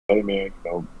hey man,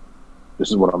 this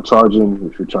is what I'm charging.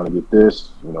 If you're trying to get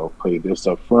this, pay this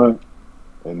up front,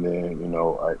 and then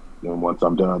once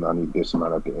I'm done, I need this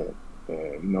amount at the end.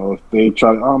 And if they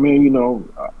try, oh man,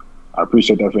 I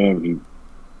appreciate that, fam.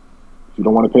 If you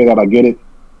don't want to pay that, I get it.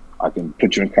 I can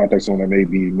put you in contact with someone that may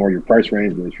be more your price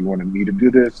range. But if you wanted me to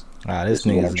do this, Ah, this this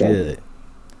is what I'm nigga's charging. good.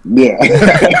 Yeah.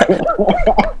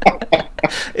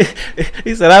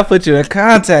 He said I put you in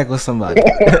contact with somebody.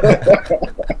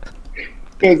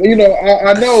 Because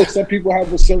I know some people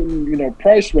have a certain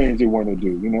price range they want to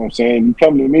do. You know what I'm saying? You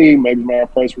come to me, maybe my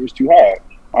price range is too high.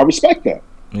 I respect that.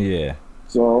 Yeah.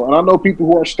 So, and I know people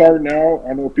who are starting out.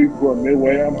 I know people who are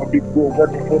midway. I know people who are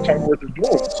working full time worth of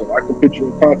doing. So I can put you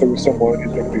in contact with someone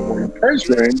who's going to be more your price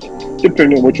range,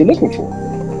 depending on what you're looking for.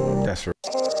 That's right.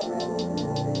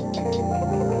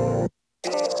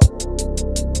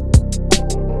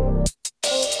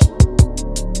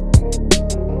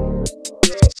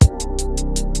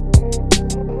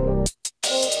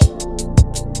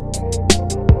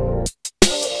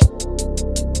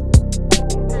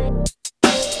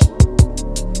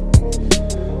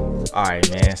 All right,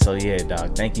 man. So yeah,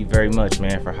 dog. Thank you very much,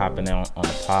 man, for hopping on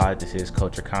the pod. This is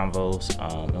Culture Convos,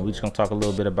 and we're just gonna talk a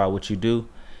little bit about what you do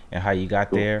and how you got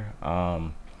Cool. there.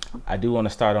 I do want to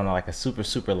start on like a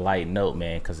super light note,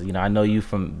 man, because I know you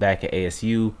from back at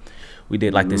ASU. We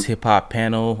did like Hmm. this hip hop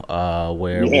panel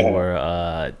where we Yeah.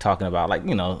 were talking about like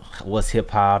what's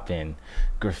hip hop and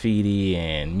graffiti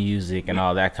and music and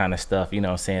all that kind of stuff. You know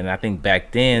what I'm saying? And I think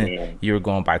back then Yeah. you were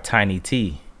going by Tiny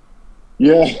T.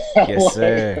 Yeah. Yes,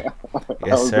 sir. That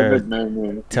Yes, was the sir. nickname,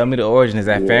 man. Tell me the origin. Is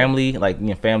that Yeah. family? Like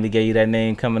your family gave you that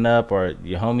name coming up, or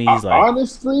your homies? Like,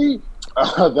 Honestly,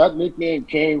 that nickname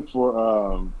came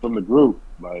from the group,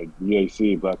 like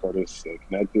BAC, Black Artists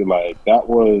Connected. Like that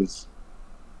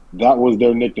was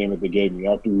their nickname that they gave me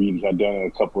after we had done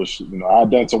a couple of, I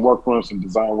had done some work for them, some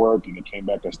design work, and it came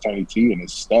back as Tiny T, and it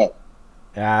stuck.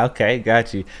 ah, okay,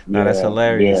 got you. No, that's Yeah,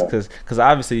 hilarious. yeah, Cause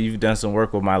obviously you've done some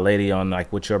work with my lady on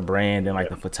like with your brand and like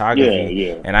the yeah, photography,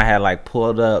 yeah. and I had like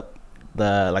pulled up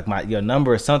the like my your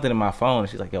number or something in my phone. And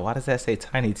she's like, "Yo, why does that say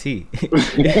Tiny T?"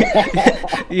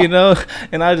 you know,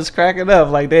 and I was just cracking up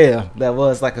like, damn, that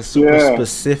was like a super Yeah.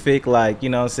 specific like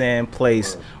what I'm saying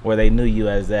place where they knew you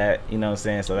as that. You know what I'm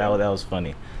saying? So that was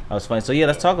funny. That was funny. So yeah,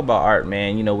 let's talk about art,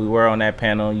 man. We were on that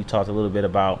panel. You talked a little bit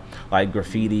about like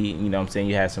graffiti. You know what I'm saying?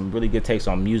 You had some really good takes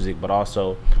on music, but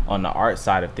also on the art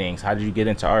side of things. How did you get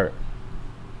into art?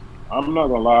 I'm not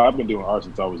gonna lie, I've been doing art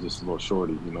since I was just a little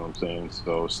shorty, you know what I'm saying?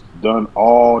 So it's done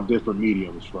all different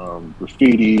mediums, from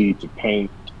graffiti to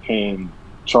paint to pen,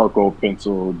 charcoal,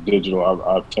 pencil, digital.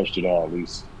 I've touched it all at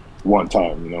least one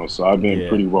time, So I've been Yeah.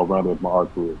 pretty well rounded with my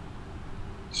art career.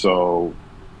 So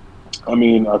I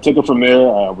mean, I took it from there.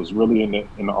 I was really in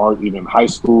the art even in high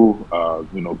school.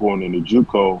 Going into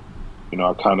JUCO,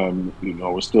 I kind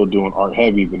of was still doing art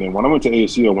heavy. But then when I went to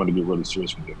ASU, I wanted to get really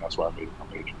serious with it. That's why I made it my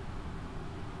major.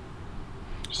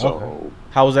 Okay. So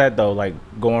How was that though? Like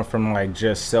going from like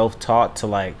just self-taught to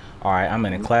like, all right, I'm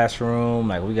in a classroom.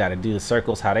 Like we got to do the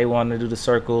circles how they want to do the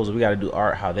circles. We got to do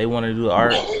art how they want to do the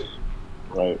art.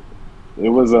 right, it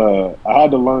was I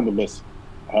had to learn to listen.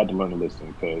 I had to learn to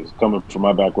listen because coming from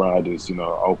my background, I just I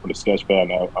opened a sketch pad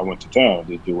and I went to town,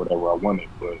 just do whatever I wanted.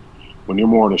 But when you're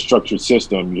more in a structured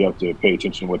system, you have to pay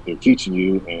attention to what they're teaching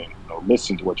you and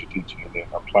listen to what you're teaching and then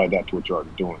apply that to what you're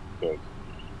already doing. Because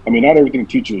I mean, not everything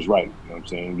teacher is right. You know what I'm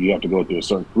saying? You have to go through a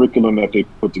certain curriculum that they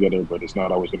put together, but it's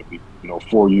not always going to be,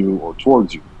 for you or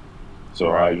towards you. So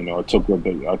Right. I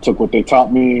took what they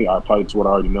taught me. I applied it to what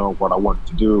I already know, what I wanted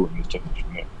to do, and just took it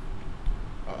from there.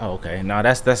 Oh, okay. No,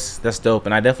 that's dope,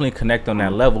 and I definitely connect on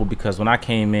that level because when I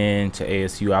came in to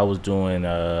ASU, I was doing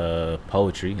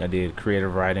poetry. I did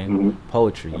creative writing, Hmm.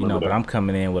 poetry. I remember But that. I'm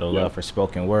coming in with a Yeah. love for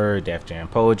spoken word, Def Jam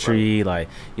Right. poetry, like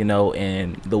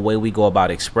and the way we go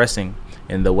about expressing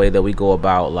and the way that we go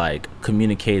about like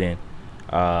communicating.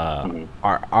 Hmm.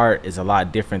 Our art is a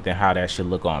lot different than how that should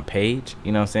look on page.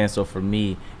 You know what I'm saying? So for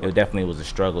me, it definitely was a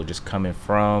struggle just coming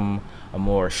from a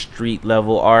more street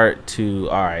level art to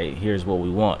all right, here's what we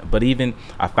want. But even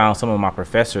I found some of my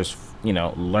professors,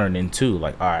 learning too.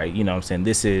 Like, all right, what I'm saying,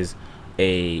 this is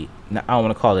I don't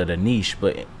want to call it a niche,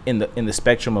 but in the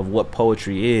spectrum of what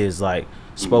poetry is, like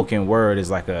Hmm. spoken word is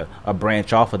like a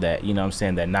branch off of that, what I'm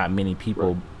saying, that not many Right.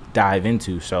 people dive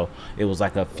into. So it was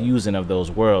like a fusion of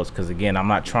those worlds because again, I'm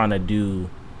not trying to do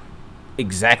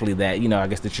exactly that. You know, I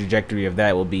guess the trajectory of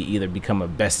that will be either become a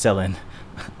best-selling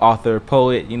author,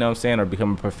 poet, you know what I'm saying, or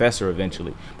become a professor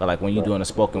eventually. But like when you're Right. doing a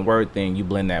spoken word thing, you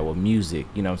blend that with music,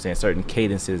 you know what I'm saying? Certain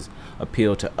cadences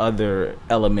appeal to other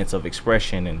elements of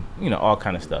expression and, you know, all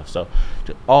kind of stuff. So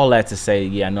all that to say,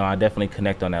 yeah, no, I definitely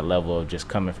connect on that level of just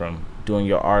coming from doing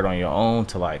your art on your own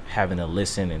to like having to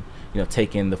listen and, you know,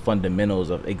 take in the fundamentals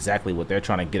of exactly what they're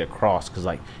trying to get across, because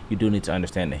like you do need to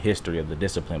understand the history of the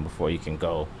discipline before you can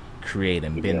go create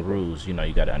and bend Exactly. rules. You know,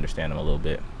 you got to understand them a little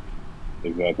bit.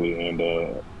 Exactly. And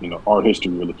art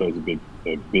history really plays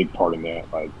a big part in that.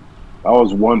 Like that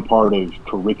was one part of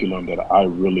curriculum that I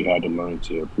really had to learn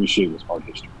to appreciate was art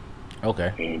history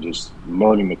Okay. and just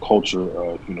learning the culture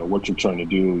of, what you're trying to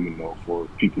do, for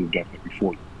people who've done it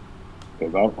before you.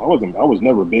 Because I was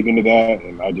never big into that,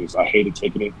 and I hated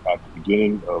taking it at the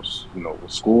beginning of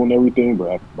school and everything.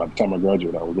 But by the time I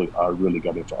graduated, I really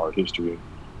got into art history and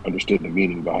understood the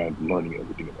meaning behind learning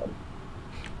everything about it.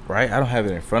 Right, I don't have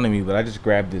it in front of me, but I just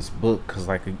grabbed this book because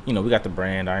like, you know, we got the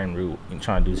brand Iron Root and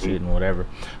trying to do Hmm. shit and whatever.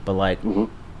 But like Hmm.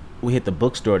 we hit the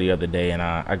bookstore the other day and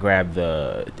I grabbed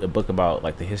a book about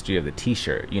like the history of the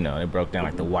t-shirt, you know, and it broke down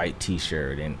like the Hmm. white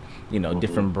t-shirt and, you know, Hmm.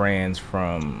 different brands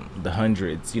from the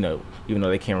hundreds, you know, even though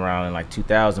they came around in like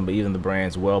 2000, but even the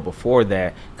brands well before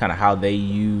that, kind of how they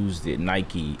used it,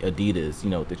 Nike, Adidas, you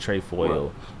know, the Right.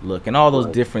 trefoil look and all those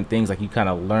Right. different things. Like you kind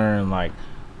of learn like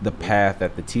the Hmm. path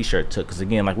that the t-shirt took, because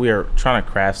again, like we are trying to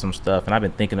craft some stuff and I've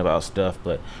been thinking about stuff,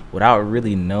 but without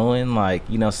really knowing, like,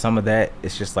 you know, some of that,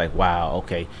 it's just like, wow,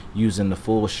 okay, using the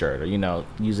full shirt or, you know,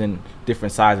 using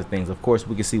different sides of things. Of course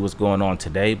we can see what's going on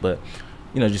today, but,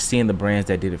 you know, just seeing the brands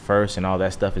that did it first and all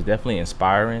that stuff is definitely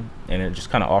inspiring, and it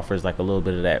just kind of offers like a little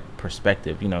bit of that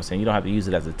perspective, you know what I'm saying? You don't have to use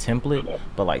it as a template,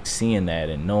 but like seeing that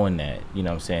and knowing that, you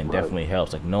know what I'm saying, Right. definitely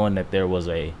helps. Like knowing that there was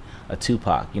a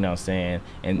Tupac, you know what I'm saying?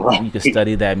 And Right. you could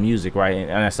study that music, right? And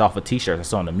that's off of t-shirts,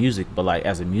 that's on the music, but like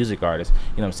as a music artist,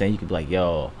 you know what I'm saying, you could be like,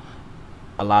 yo,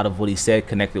 a lot of what he said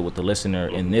connected with the listener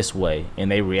in Hmm. this way and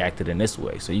they reacted in this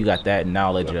way. So you got that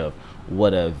knowledge Yeah. of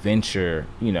what a venture,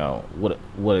 you know,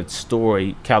 what a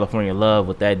story, California Love,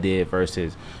 what that did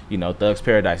versus, you know, Thug's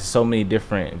Paradise. So many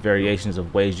different Hmm. variations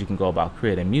of ways you can go about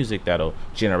creating music that'll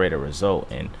generate a result,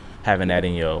 and having Yeah. that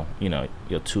in your, you know,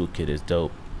 your toolkit is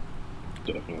dope.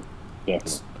 Definitely.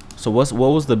 Definitely. So what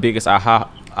was the biggest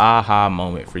aha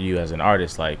moment for you as an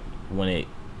artist? Like when it,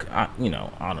 you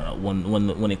know, I don't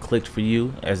know, when it clicked for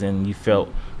you, as in you felt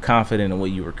Hmm. confident in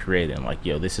what you were creating. Like,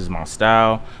 yo, this is my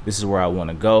style. This is where I want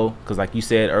to go. Because like you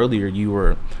said earlier, you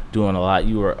were doing a lot.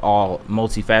 You were all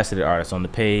multifaceted artists on the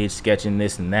page, sketching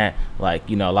this and that. Like,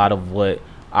 you know, a lot of what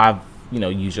I've, you know,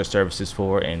 used your services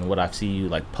for and what I see you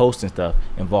like post and stuff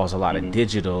involves a lot of Hmm.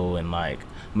 digital and like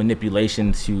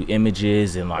manipulation to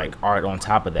images and Right. like art on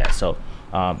top of that. So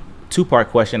two-part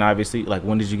question, obviously, like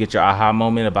when did you get your aha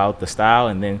moment about the style,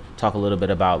 and then talk a little bit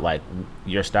about like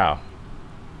your style.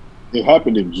 It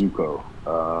happened in JUCO.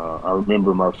 I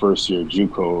remember my first year at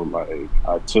JUCO. Like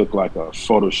I took like a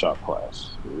Photoshop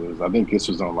class. I think this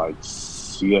was on like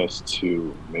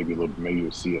CS2, maybe a little, maybe it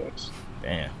was CS.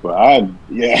 Damn. But I had,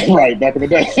 yeah, right back in the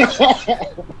day.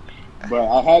 But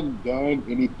I hadn't done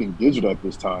anything digital at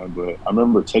this time. But I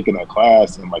remember taking that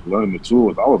class and like learning the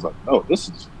tools. I was like, no, this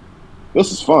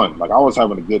is fun. Like I was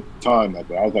having a good time that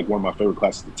day. I was like one of my favorite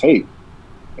classes to take.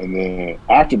 And then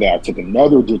after that, I took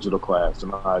another digital class,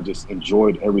 and I just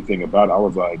enjoyed everything about it. I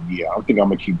was like, yeah, I think I'm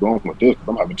gonna keep going with this because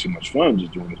I'm having too much fun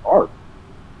just doing this art.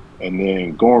 And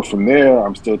then going from there,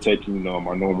 I'm still taking,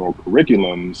 my normal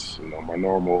curriculums, my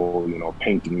normal,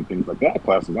 painting and things like that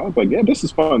classes. I was like, yeah, this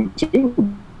is fun too.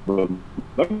 But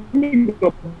let me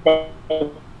go back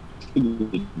to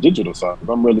the digital side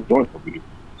because I'm really enjoying it.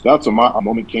 So that's when my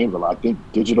moment came. I think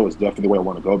digital is definitely the way I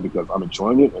want to go because I'm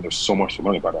enjoying it and there's so much to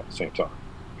learn about it at the same time.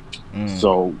 Mm.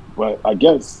 So, but I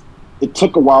guess it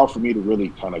took a while for me to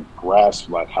really kind of grasp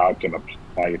like how I can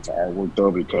apply it to artwork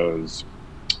though, because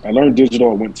I learned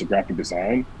digital, I went to graphic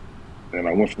design, and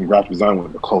I went from graphic design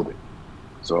went to clothing.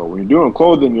 So when you're doing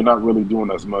clothing, you're not really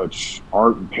doing as much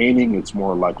art and painting. It's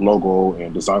more like logo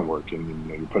and design work, and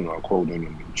you're putting on clothing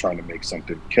and you're trying to make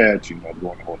something catch, doing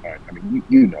the whole nine. I mean,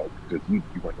 because you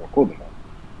weren't doing clothing now.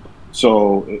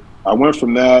 So I went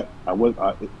from that.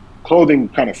 Clothing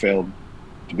kind of failed,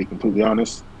 to be completely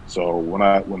honest. So when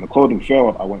the clothing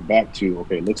failed, I went back to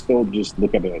okay, let's still just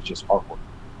look at it as just artwork.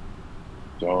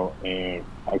 So and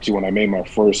actually, when I made my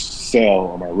first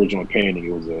sale on my original painting,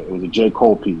 it was a J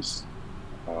Cole piece.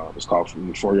 It was called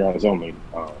 "From 4 Yards Only."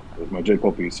 It was my J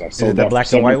Cole piece. I Is it sold the that for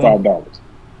black and white one?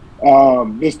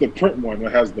 $75. It's the print one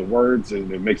that has the words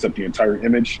and it makes up the entire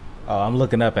image. Oh, I'm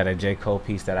looking up at a J. Cole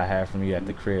piece that I have from you at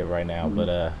the crib right now.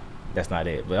 But That's not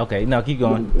it. But okay, no, keep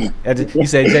going. You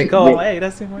said J. Cole. I'm But, like, hey,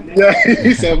 that's him right there. yeah,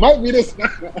 he said might be this.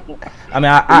 I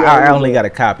mean, Yeah, I only got a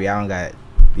copy. I don't got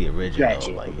the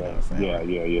original. gotcha. Like, you know what Okay. I'm saying? Yeah, Like,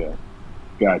 yeah, yeah.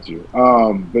 Got you.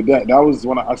 But that was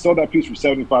when I sold that piece for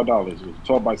 $75. It was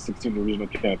 12 by 16 original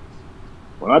canvas.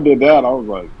 When I did that, I was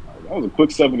like, that was a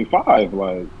quick 75.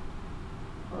 Like,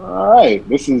 all right,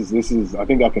 this is. I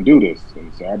think I can do this.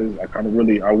 And so I kind of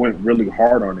really, I went really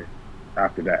hard on it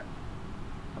after that.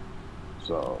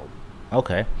 So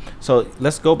okay, so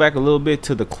let's go back a little bit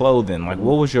to the clothing. Like, mhm,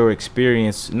 what was your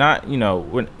experience? Not,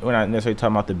 we're not necessarily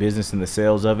talking about the business and the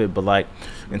sales of it, but like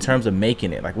in mhm, terms of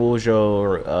making it. Like, what was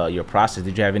your process?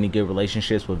 Did you have any good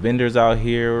relationships with vendors out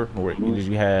here, or mhm, did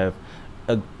you have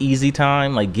a easy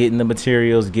time like getting the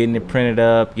materials, getting it mhm. printed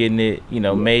up, getting it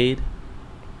Right, made?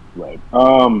 right.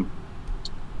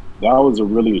 That was a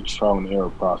really trial and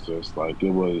error process. Like it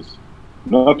was,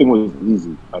 nothing was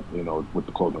easy, with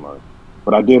the clothing line.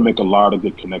 But I did make a lot of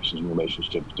good connections and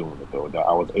relationships doing it, though, that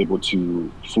I was able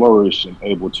to flourish and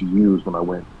able to use when I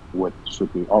went with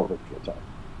strictly artwork for a time.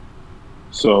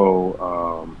 So,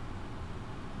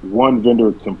 one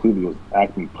vendor completely was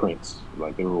Acme Prints.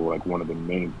 Like they were like one of the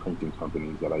main printing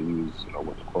companies that I use,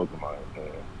 with the clothing line.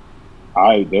 And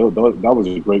that was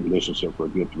a great relationship for a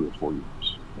good 3 or 4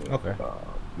 years. Okay. And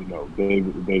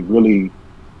they really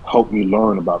helped me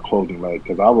learn about clothing, like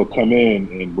because I would come in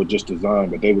and would just design,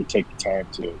 but they would take the time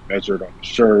to measure it on the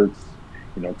shirts,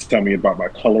 tell me about my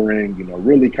coloring,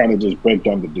 really kind of just break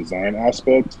down the design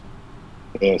aspect,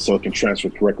 so it can transfer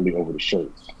correctly over the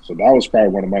shirts. So that was probably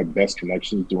one of my best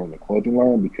connections during the clothing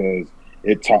line because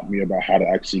it taught me about how to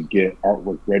actually get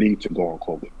artwork ready to go on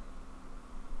clothing.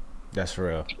 That's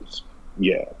real.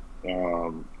 Yeah.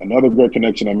 Another great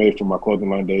connection I made from my clothing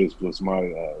line days was my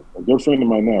a good friend of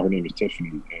mine now. Her name is Tiffany,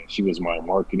 and she was my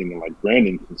marketing and like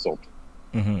branding consultant.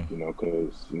 Hmm.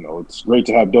 Because it's great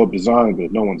to have dope design, but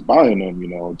if no one's buying them,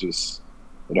 just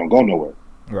they don't go nowhere.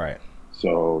 Right.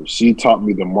 So she taught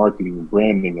me the marketing and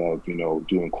branding of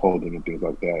doing clothing and things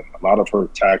like that. A lot of her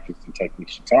tactics and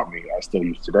techniques she taught me, I still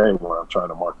use today when I'm trying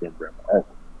to market and brand my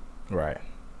artwork. Right.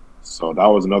 So that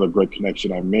was another great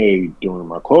connection I made during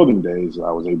my clothing days.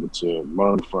 I was able to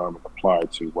learn from and apply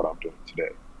to what I'm doing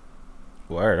today.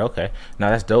 Word. Okay. Now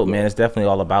that's dope, man. Yeah, It's definitely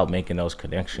all about making those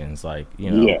connections. Like,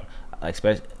 yeah, like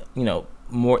especially,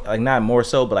 more like not more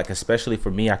so, but like especially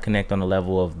for me, I connect on the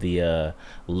level of the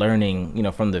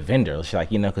learning, from the vendor. It's like,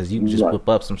 because you can just right, whip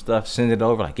up some stuff, send it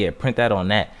over, like, yeah, print that on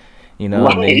that, and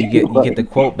then right, you get the right.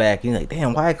 quote back. And you're like,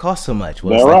 damn, why it cost so much?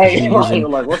 Well, That it's like because right, right. You're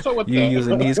like, what's up with you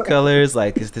using these that? colors,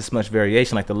 like it's this much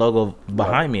variation. Like the logo Right.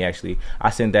 behind me, actually, I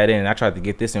sent that in. And I tried to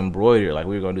get this embroidered. Like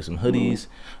we were gonna do some Mm-hmm. hoodies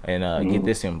and get Mm-hmm.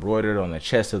 this embroidered on the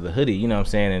chest of the hoodie. You know what I'm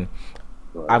saying? And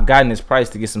Right, I've gotten this price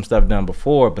to get some stuff done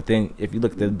before, but then if you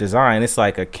look at the design, it's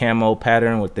like a camo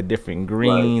pattern with the different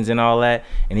right, greens and all that.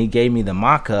 And he gave me the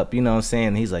mock up, you know what I'm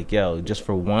saying? He's like, yo, just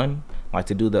for one, like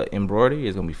to do the embroidery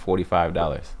is gonna be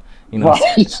 $45. You know what I'm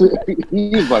saying? right.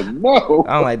 He's like, no,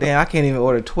 I'm like, damn, I can't even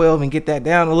order 12 and get that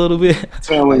down a little bit.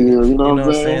 telling Like, you, you know you what know I'm what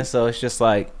I'm saying? saying? So it's just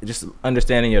like, just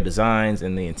understanding your designs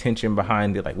and the intention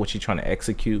behind it, like what you're trying to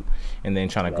execute, and then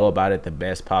trying to go Right. about it the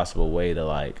best possible way to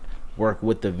like work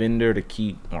with the vendor to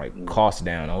keep like Mm, costs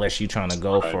down, unless you're trying to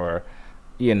go right, for,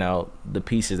 the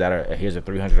pieces that are, here's a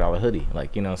 $300 hoodie,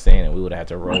 like, you know what I'm saying? And we would have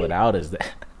to roll it right, out as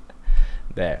that.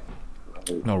 That,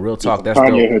 right. no, real Get talk, some that's Kanye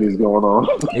dope. hoodies going on.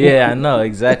 Yeah, I know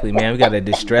exactly, man. We gotta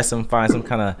distress them, find some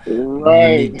kind of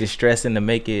unique Right. distressing to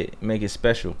make it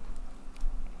special.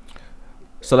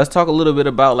 So let's talk a little bit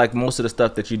about like most of the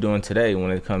stuff that you're doing today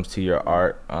when it comes to your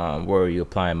art. Where are you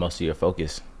applying most of your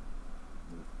focus?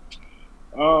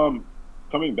 Um,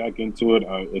 Coming back into it,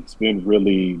 it's been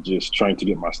really just trying to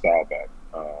get my style back.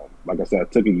 Like I said, I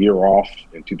took a year off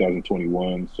in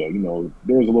 2021, so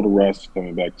there was a little rust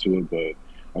coming back to it, but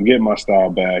I'm getting my style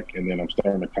back, and then I'm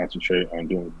starting to concentrate on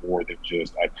doing more than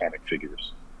just iconic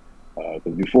figures.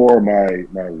 Because before my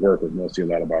work was mostly a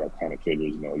lot about iconic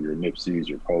figures, your Nipseys,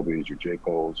 your Kobe's, your J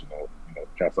Cole's,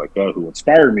 cats like that who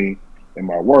inspire me in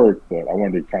my work. But I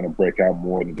wanted to kind of break out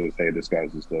more than just, hey, this guy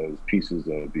just does pieces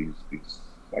of these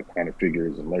iconic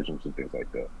figures and legends and things like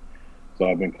that. So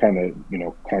I've been kind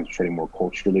of concentrating more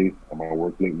culturally on my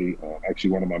work lately.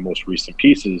 Actually, one of my most recent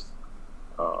pieces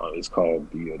is called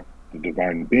the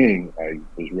Divine Being. I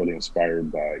was really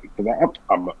inspired by because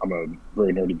I'm a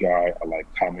very nerdy guy. I like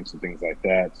comics and things like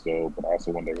that. So, but I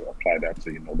also wanted to apply that to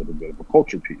a little bit of a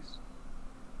culture piece.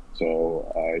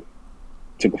 So I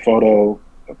took a photo,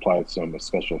 applied some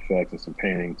special effects and some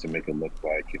painting to make it look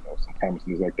like some comics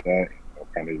and things like that.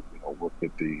 kind of work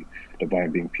with the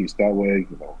divine being piece that way.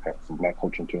 Have some black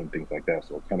culture into it and things like that.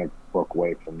 So it kind of broke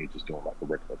away from me just doing like a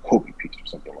regular Kobe piece or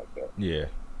something like that. Yeah,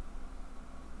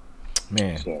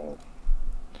 man. So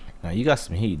Now you got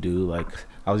some heat, dude. Like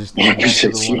I was just I thinking back to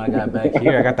appreciate the one I you. got back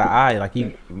here. I got the eye. Like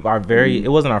you are very. It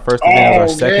Mm. wasn't our first event. It was our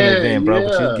Oh second man, event, bro.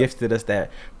 But you yeah, gifted us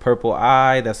that purple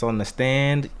eye that's on the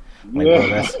stand. Like, bro,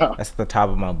 yeah. that's the top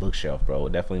of my bookshelf, bro.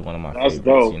 Definitely one of my That's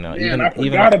favorites. You dope, know, man. I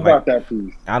even forgot like about that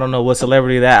piece. I don't know what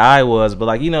celebrity that I was, but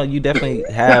like, you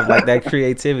definitely have like that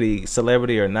creativity,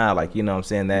 celebrity or not, like, what I'm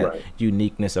saying, that Right.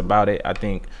 uniqueness about it. I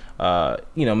think,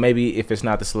 maybe if it's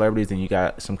not the celebrities, then you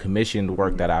got some commissioned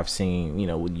work Mm-hmm. that I've seen,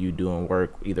 with you doing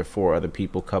work either for other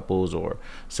people, couples, or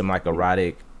some like Mm-hmm.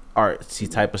 erotic artsy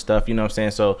type of stuff, you know what I'm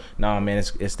saying? So no, man,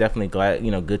 it's definitely glad,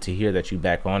 good to hear that you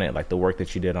back on it. Like the work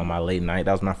that you did on my late night,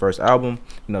 that was my first album.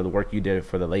 The work you did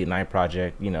for the late night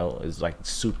project, is like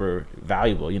super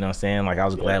valuable, you know what I'm saying? Like I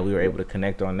was Yeah, glad we were yeah, able to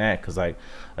connect on that, because like,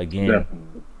 again,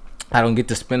 definitely. I don't get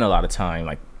to spend a lot of time,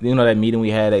 like, that meeting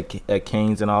we had at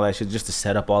Kane's and all that shit, just to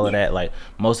set up all of Yeah, that. Like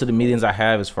most of the right. meetings I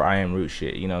have is for I Am Root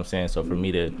shit, you know what I'm saying? So for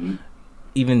me to, Mm-hmm.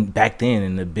 even back then,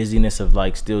 in the busyness of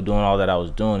like still doing all that I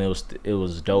was doing, it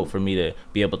was dope for me to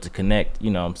be able to connect,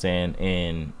 you know what I'm saying,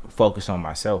 and focus on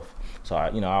myself. So I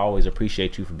always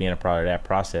appreciate you for being a part of that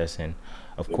process. And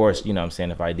of Yeah, course, you know what I'm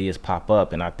saying, if ideas pop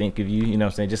up and I think of you, you know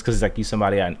what I'm saying, just because like you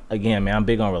somebody, again, man, I'm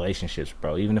big on relationships,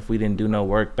 bro. Even if we didn't do no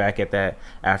work back at that,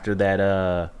 after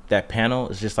that panel,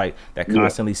 it's just like that, yeah.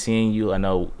 constantly seeing you. I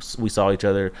know we saw each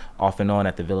other off and on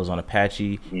at the Villas on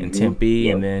Apache and Mm-hmm. Tempe,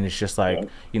 and Yep, then it's just like,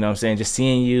 yep. you know what I'm saying, just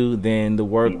seeing you, then the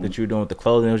work Mm-hmm. that you're doing with the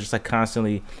clothing, it was just like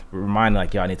constantly reminding,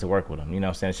 like, yo, I need to work with them, you know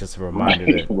what I'm saying? It's just a reminder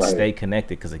Right, to right. stay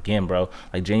connected, because again, bro,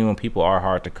 like genuine people are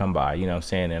hard to come by, you know what I'm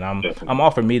saying? And I'm Definitely.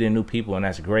 all for meeting new people, and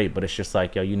that's great, but it's just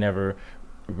like, yo, you never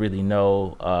really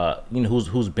know,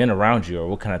 who's been around you or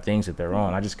what kind of things that they're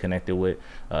on. Mm-hmm. I just connected with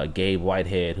Gabe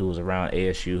Whitehead, who was around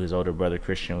ASU. His older brother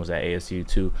Christian was at ASU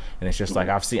too, and it's just like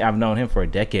Mm-hmm. I've known him for a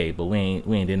decade, but we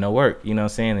ain't did no work. You know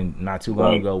what I'm saying? And not too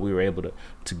long Right, ago, we were able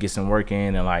to get some work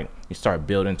in, and like you start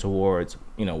building towards,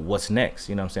 what's next.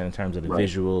 You know what I'm saying, in terms of the right.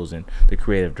 visuals and the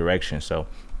creative direction. So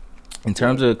in Yeah.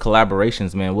 terms of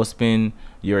collaborations, man, what's been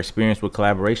your experience with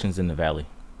collaborations in the Valley?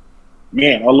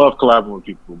 Man, I love collabing with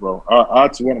people, bro.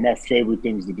 That's one of my favorite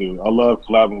things to do. I love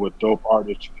collabing with dope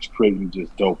artists, just creating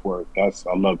just dope work. I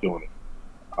love doing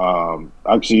it.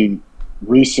 Actually,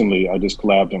 recently I just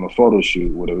collabed on a photo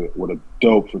shoot with a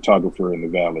dope photographer in the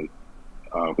Valley.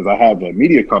 Because I have a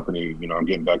media company, I'm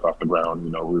getting back off the ground.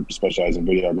 We specialize in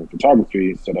video and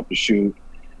photography. Set up a shoot,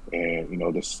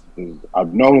 and this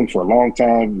I've known him for a long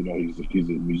time. He's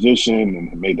a musician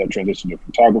and made that transition to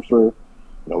photographer.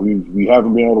 We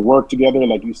haven't been able to work together,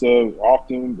 like you said,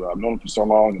 often, but I've known him for so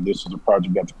long, and this was a project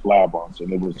we got to collab on. So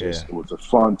Yeah, it was a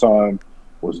fun time,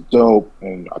 it was dope,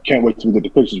 and I can't wait to get the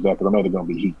pictures back because I know they're gonna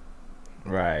be heat.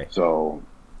 right. So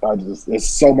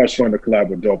it's so much fun to collab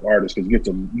with dope artists because you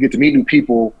get to meet new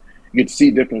people, you get to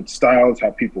see different styles,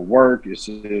 how people work. It's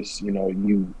just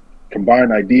you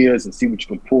combine ideas and see what you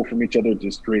can pull from each other,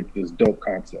 just create this dope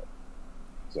concept.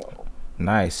 So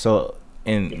Nice. So,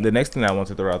 and yeah. the next thing I want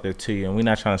to throw out there to you, and we're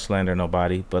not trying to slander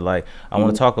nobody, but like I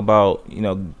want to Mhm. talk about,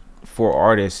 for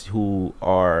artists who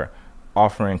are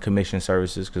offering commission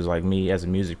services, because like me as a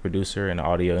music producer and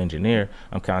audio engineer,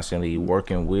 I'm constantly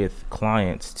working with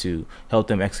clients to help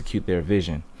them execute their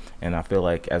vision. And I feel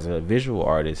like as a visual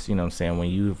artist, you know what I'm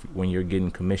saying, when you're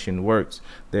getting commissioned works,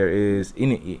 there is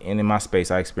and in my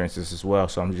space I experience this as well.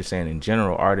 So I'm just saying, in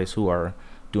general, artists who are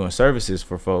doing services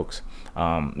for folks,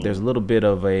 there's a Mhm. little bit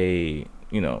of a,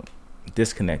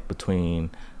 disconnect between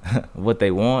what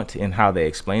they want and how they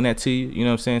explain that to you. You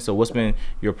know what I'm saying? So what's been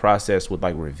your process with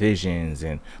like revisions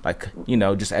and like,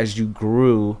 just as you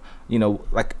grew,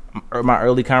 like my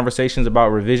early conversations about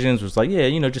revisions was like, yeah,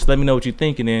 just let me know what you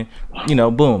think, and then,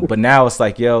 boom. But now it's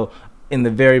like, yo, in the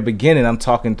very beginning, I'm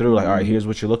talking through like, all right, Mhm. here's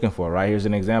what you're looking for, right? Here's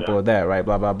an example Yeah. of that, right?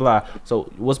 Blah, blah, blah. So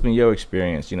what's been your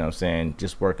experience, you know what I'm saying,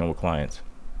 just working with clients?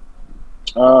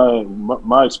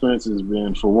 My experience has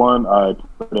been, for one, I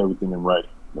put everything in writing.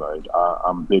 Like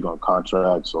I'm big on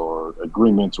contracts or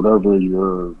agreements, whatever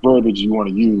your verbiage you want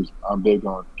to use. I'm big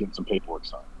on getting some paperwork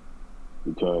signed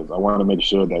because I want to make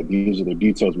sure that these are the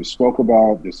details we spoke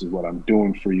about. This is what I'm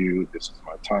doing for you. This is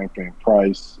my time frame,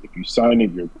 price. If you sign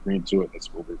it, you're agreeing to it. That's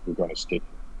what we're going to stick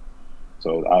with.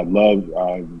 So I'm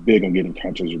big on getting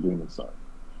contracts agreements signed.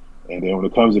 And then when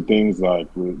it comes to things like,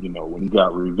 when you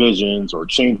got revisions or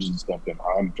changes and stuff, then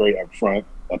I'm very upfront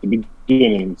at the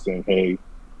beginning saying, hey,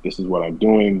 this is what I'm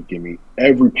doing. Give me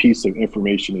every piece of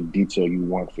information and detail you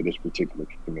want for this particular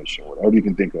commission, whatever you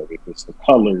can think of. If it's the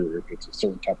color, if it's a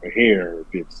certain type of hair, if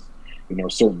it's, a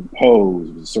certain pose,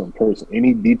 a certain person,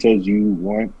 any details you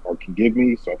want or can give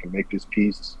me so I can make this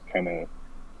piece kind of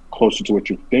closer to what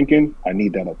you're thinking, I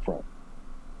need that up front.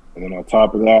 And then on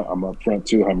top of that, I'm up front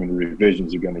too how many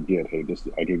revisions you're going to get. Hey,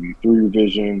 I give you 3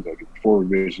 revisions, I give you 4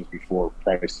 revisions before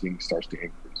pricing starts to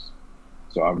increase.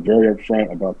 So I'm very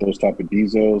upfront about those type of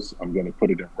details. I'm going to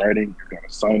put it in writing, you're going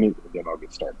to sign it, and then I'll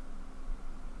get started.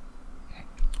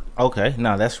 Okay,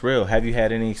 no, that's real. Have you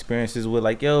had any experiences with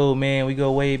like, yo, man, we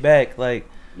go way back, like,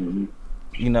 Mm-hmm.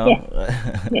 you know,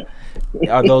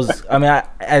 Yeah. are those? I mean,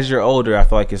 as you're older, I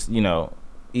feel like it's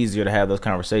easier to have those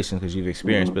conversations because you've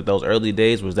experienced. Mm-hmm. But those early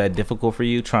days, was that difficult for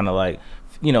you trying to like,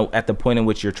 at the point in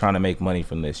which you're trying to make money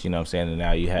from this? You know what I'm saying? And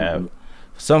now you have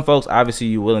some folks, obviously,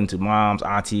 you're willing to mom's,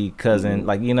 auntie, cousin, Mm-hmm.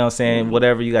 like, you know what I'm saying,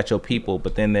 whatever. You got your people,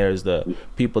 but then there's the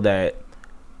people that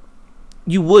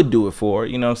you would do it for,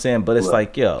 you know what I'm saying? But it's Right.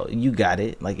 like, yo, you got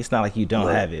it. Like, it's not like you don't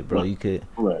Right. have it, bro. You could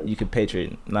Right.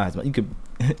 patronize my, you could,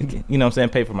 you know what I'm saying,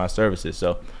 pay for my services.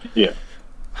 So Yeah.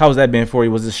 how's that been for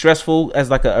you? Was it stressful as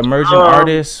like an emerging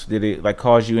artist? Did it like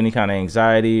cause you any kind of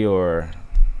anxiety or?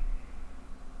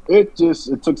 It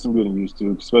took some getting used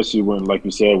to, especially when, like you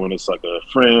said, when it's like a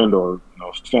friend or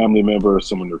family member,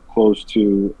 someone you're close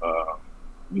to.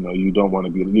 You don't want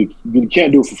to be. You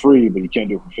can't do it for free, but you can't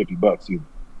do it for $50 either.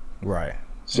 Right.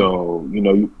 So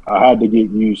I had to get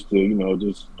used to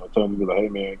just telling me like, hey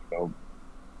man,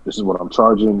 this is what I'm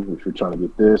charging. If you're trying to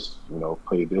get this,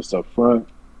 pay this up front,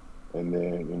 and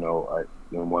then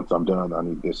once I'm done, I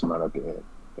need this amount at the end.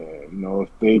 And if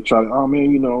they try, oh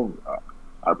man,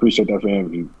 I appreciate that, fam.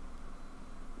 If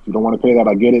you don't want to pay that,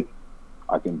 I get it.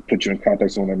 I can put you in contact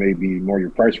with someone that may be more your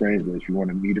price range. But if you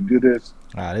wanted me to do this,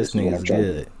 this nigga's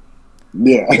good.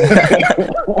 Yeah.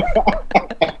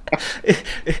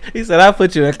 He said, "I'll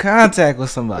put you in contact with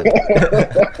somebody."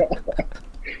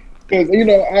 Because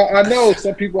I know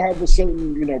some people have a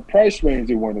certain price range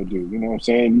they want to do. You know what I'm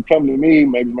saying? You come to me,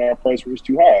 maybe my price range is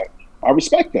too high. I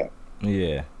respect that.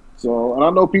 Yeah. So, and I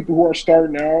know people who are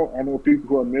starting out. I know people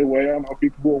who are midway. I know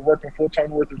people who are working full time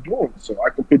what they're doing. So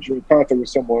I can put you in contact with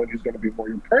someone who's going to be more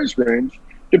your price range,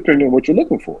 depending on what you're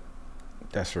looking for.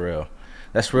 That's real.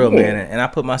 That's real, man. And I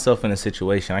put myself in a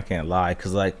situation, I can't lie,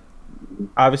 because like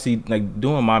obviously like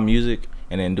doing my music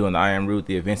and then doing the I Am Root,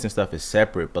 the events and stuff is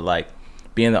separate. But like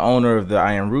being the owner of the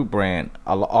I Am Root brand,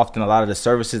 often a lot of the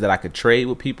services that I could trade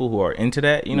with people who are into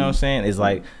that, you know what I'm saying, is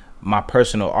like my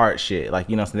personal art shit. Like,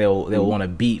 they'll want a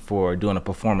beat for doing a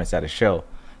performance at a show.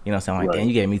 You know what I'm saying? Like, damn,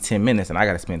 you gave me 10 minutes and I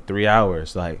got to spend 3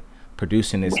 hours like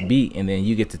producing this beat, and then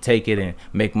you get to take it and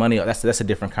make money. That's a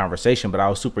different conversation. But I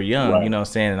was super young, you know what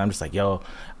I'm saying? And I'm just like, yo,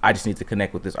 I just need to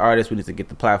connect with this artist. We need to get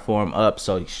the platform up.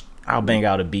 So I'll bang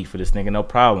out a beat for this nigga, no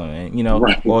problem. And,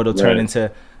 or it'll turn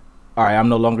into, all right, I'm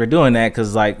no longer doing that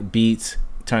because like beats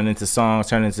turn into songs,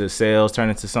 turn into sales, turn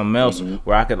into something else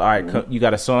where I could, all right, you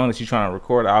got a song that you're trying to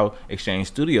record, I'll exchange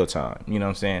studio time, you know what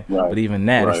I'm saying? But even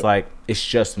that, it's like, it's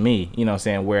just me, you know what I'm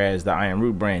saying? Whereas the I Am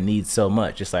Root brand needs so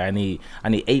much. It's like, I need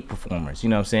 8 performers, you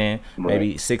know what I'm saying?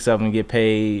 Maybe 6 of them get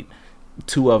paid,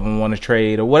 2 of them want to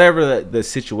trade, or whatever the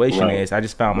situation is. I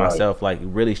just found myself like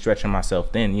really stretching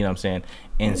myself thin, you know what I'm saying,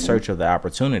 in search of the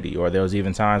opportunity. Or there was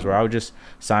even times where I would just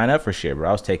sign up for shit, bro.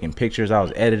 I was taking pictures, I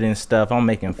was editing stuff, I'm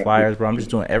making flyers, bro. I'm just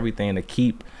doing everything to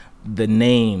keep the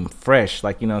name fresh,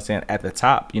 like, you know what I'm saying, at the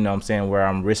top, you know what I'm saying, where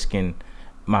I'm risking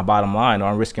my bottom line, or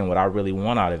I'm risking what I really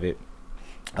want out of it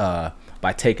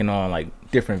by taking on like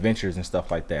different ventures and stuff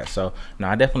like that. So no,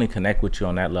 I definitely connect with you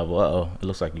on that level. Uh-oh, it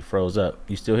looks like you froze up.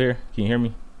 You still here? Can you hear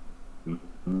me?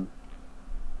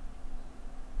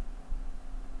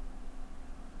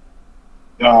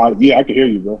 Yeah, I can hear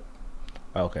you, bro.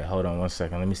 Okay, hold on one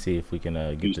second. Let me see if we can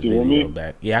get You the still hear video me?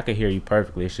 back. Yeah, I can hear you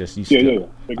perfectly. It's just you still. Yeah.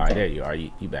 All right, there you are.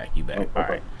 You back. You back. Okay. All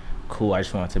right, cool. I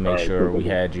just wanted to make right, sure cool. we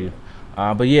had you.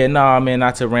 But yeah, no, man,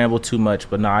 not to ramble too much,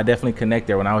 but no, I definitely connect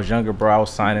there. When I was younger, bro, I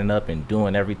was signing up and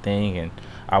doing everything, and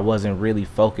I wasn't really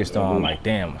focused on like,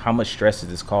 damn, how much stress is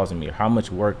this causing me, or how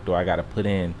much work do I got to put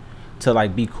in to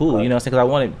like be cool, you know what I'm saying? Because I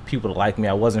wanted people to like me.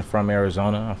 I wasn't from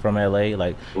Arizona. I'm from LA,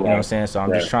 like, you know what I'm saying? So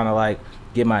I'm just trying to like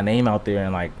get my name out there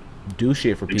and like do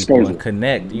shit for people and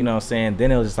connect, you know what I'm saying?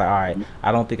 Then it was just like, all right,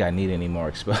 I don't think I need any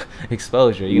more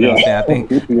exposure, you know what I'm saying?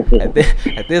 I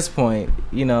think at this point,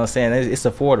 you know what I'm saying, it's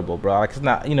affordable, bro. Like, it's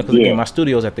not, because again, my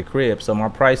studio's at the crib, so my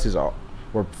prices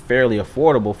were fairly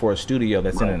affordable for a studio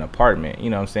that's in an apartment, you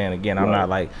know what I'm saying? Again, I'm not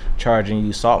like charging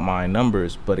you salt mine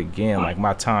numbers, but again, like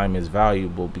my time is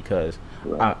valuable because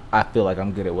I feel like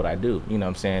I'm good at what I do, you know what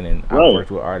I'm saying? And I've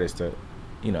worked with artists to,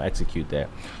 execute that.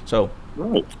 So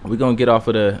we're gonna get off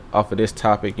of this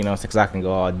topic, because I can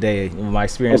go all day. With my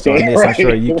experience on this, I'm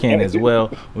sure you can as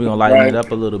well. We're gonna lighten it up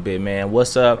a little bit, man.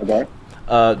 What's up?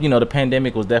 you know, the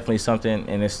pandemic was definitely something,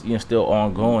 and it's, you know, still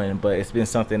ongoing, but it's been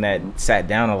something that sat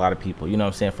down a lot of people, you know what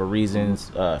I'm saying, for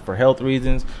reasons, for health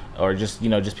reasons, or just, you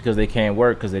know, just because they can't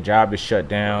work because their job is shut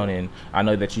down. And I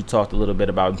know that you talked a little bit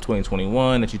about in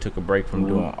 2021 that you took a break from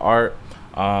doing art.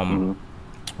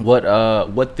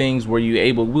 What things were you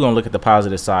able, we're gonna look at the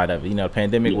positive side of it. You know, the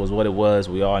pandemic was what it was.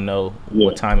 We all know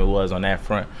what time it was on that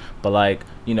front. But like,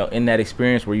 you know, in that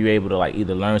experience, were you able to like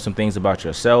either learn some things about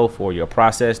yourself or your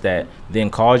process that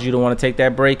then caused you to want to take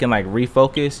that break and like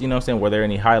refocus? You know what I'm saying? Were there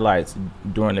any highlights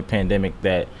during the pandemic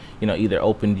that, you know, either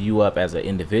opened you up as an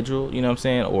individual, you know what I'm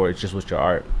saying, or it's just with your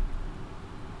art?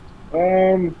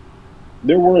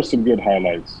 There were some good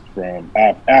highlights from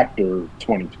after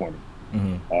 2020.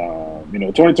 You know,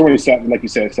 2020 sat, like you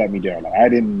said, sat me down. Like, I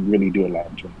didn't really do a lot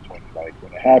in 2020. Like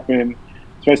when it happened,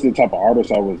 especially the type of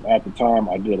artist I was at the time,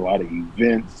 I did a lot of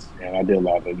events and I did a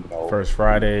lot of, you know, First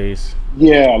Fridays.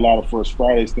 Yeah, a lot of First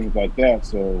Fridays, things like that.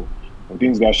 So when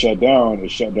things got shut down,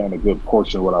 it shut down a good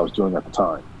portion of what I was doing at the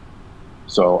time.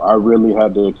 So I really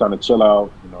had to kind of chill out,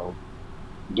 you know,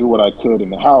 do what I could in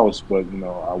the house, but you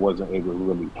know, I wasn't able to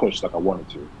really push like I wanted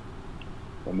to.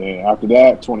 And then after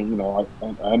that, I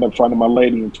ended up finding my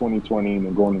lady in 2020 and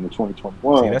then going into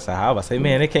 2021. See, that's how I say,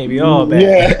 man, it can't be all bad.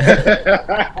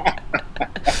 Yeah.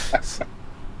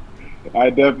 I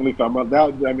definitely found my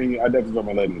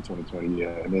lady in 2020, yeah.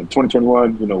 And then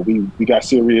 2021, you know, we got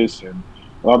serious and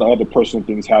all the other personal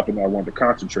things happened that I wanted to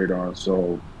concentrate on.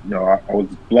 So, you know, I was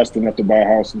blessed enough to buy a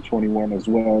house in 21 as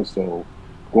well. So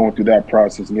going through that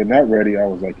process and getting that ready, I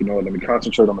was like, you know, let me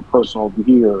concentrate on the personal over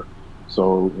here.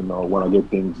 So, you know, when I get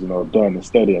things, you know, done and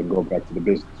steady, I can go back to the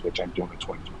business, which I'm doing in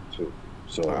 2022.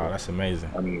 So, wow, that's amazing.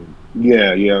 I mean,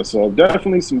 yeah. So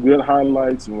definitely some good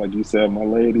highlights. And like you said, my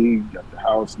lady got the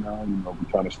house now, you know, we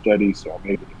kind of steady. So I'm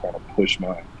able to kind of push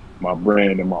my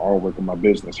brand and my artwork and my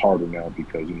business harder now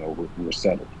because, you know, we're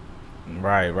settled.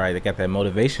 Right. They got that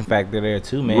motivation factor there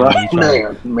too, man.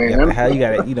 Right, man. How you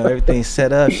got it, you know, everything's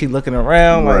set up. She looking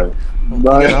around like,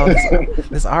 right. You know,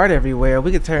 this art everywhere.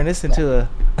 We could turn this into a,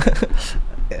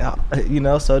 you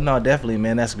know. So no, definitely,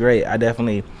 man. That's great. I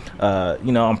definitely,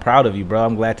 you know, I'm proud of you, bro.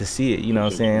 I'm glad to see it. You know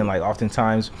what I'm saying? Like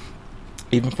oftentimes,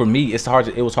 even for me,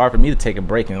 it was hard for me to take a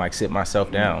break and like sit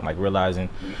myself down, like realizing.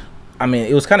 I mean,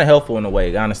 it was kind of helpful in a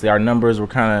way. Honestly, our numbers were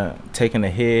kind of taking a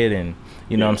hit, and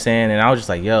you know what I'm saying. And I was just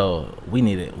like, "Yo, we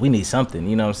need something."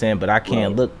 You know what I'm saying? But I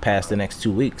can't look past the next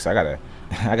 2 weeks. I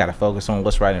gotta focus on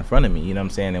what's right in front of me. You know what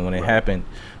I'm saying? And when it happened,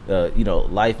 you know,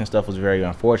 life and stuff was very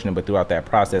unfortunate. But throughout that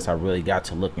process, I really got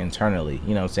to look internally.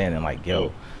 You know what I'm saying? And like,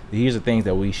 yo, here's the things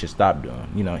that we should stop doing.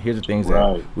 You know, here's the things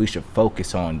that we should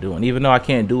focus on doing. Even though I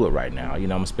can't do it right now, you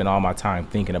know, I'm gonna spend all my time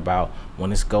thinking about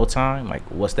when it's go time, like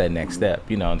what's that next step.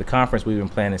 You know, the conference we've been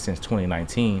planning since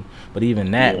 2019, but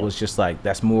even that was just like,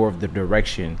 that's more of the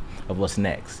direction of what's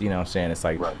next. You know what I'm saying? It's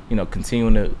like, you know,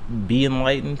 continuing to be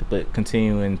enlightened, but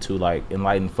continuing to like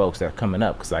enlighten folks that are coming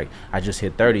up. Cause like I just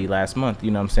hit 30 last month,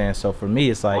 you know what I'm saying? So for me,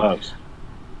 it's like,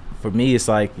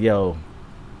 yo,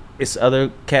 it's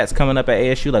other cats coming up at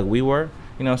ASU like we were,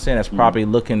 you know what I'm saying, that's probably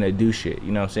looking to do shit,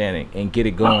 you know what I'm saying, and get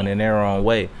it going in their own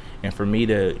way. And for me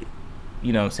to,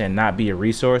 you know what I'm saying, not be a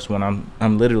resource when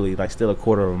I'm literally like still a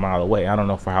quarter of a mile away. I don't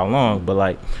know for how long, but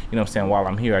like, you know what I'm saying, while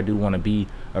I'm here, I do want to be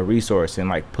a resource and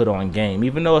like put on game,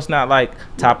 even though it's not like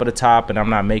top of the top and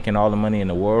I'm not making all the money in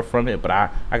the world from it, but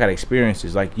I got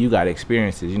experiences, like you got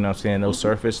experiences, you know what I'm saying, those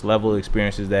surface level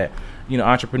experiences that, you know,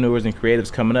 entrepreneurs and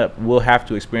creatives coming up will have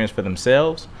to experience for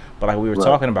themselves. But like we were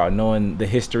talking about, knowing the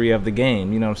history of the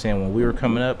game, you know what I'm saying, when we were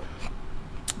coming up,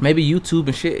 maybe YouTube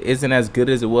and shit isn't as good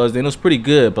as it was then. It was pretty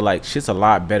good, but like shit's a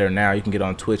lot better now. You can get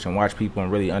on Twitch and watch people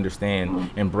and really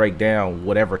understand and break down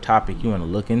whatever topic you want to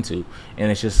look into. And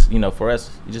it's just, you know, for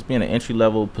us, just being an entry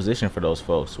level position for those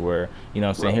folks where, you know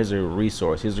what I'm saying, here's a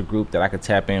resource, here's a group that I could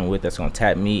tap in with, that's going to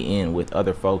tap me in with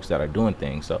other folks that are doing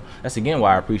things. So that's again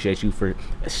why I appreciate you for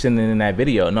sending in that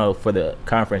video. No, for the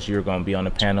conference you were going to be on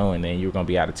the panel and then you were going to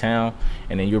be out of town,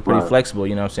 and then you were pretty flexible,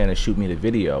 you know what I'm saying, to shoot me the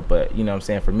video. But you know what I'm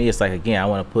saying, for me it's like, again, I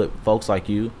want to put folks like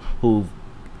you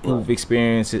who've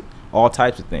experienced all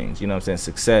types of things, you know what I'm saying,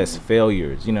 success,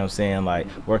 failures, you know what I'm saying, like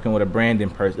working with a branding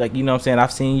person, like, you know what I'm saying,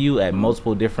 I've seen you at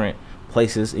multiple different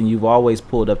places and you've always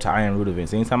pulled up to Iron Root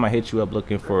events. Anytime I hit you up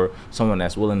looking for someone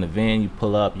that's willing to vend, you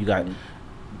pull up. You got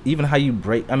even how you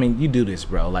break, I mean, you do this,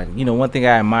 bro. Like, you know, one thing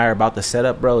I admire about the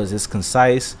setup, bro, is it's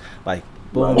concise. Like,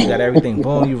 boom, you got everything,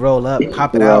 boom, you roll up,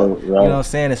 pop it out. You know what I'm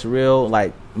saying? It's real,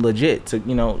 like, legit to,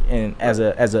 you know, and as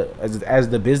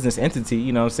the business entity,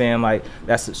 you know what I'm saying, like,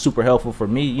 that's super helpful for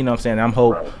me, you know what I'm saying. I'm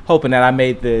hoping that I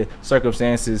made the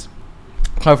circumstances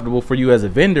comfortable for you as a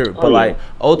vendor, but like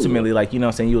ultimately, yeah. like, you know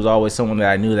what I'm saying, you was always someone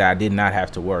that I knew that I did not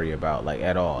have to worry about, like,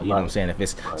 at all. You know what I'm saying? If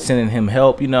it's sending him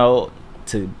help, you know,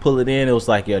 to pull it in, it was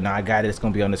like, yo, nah, I got it. It's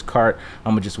gonna be on this cart.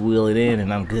 I'm gonna just wheel it in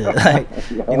and I'm good. Like,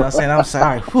 you know what I'm saying? I'm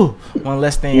sorry. Whew. One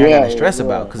less thing I gotta stress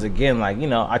about. Because again, like, you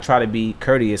know, I try to be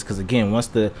courteous. Because again, once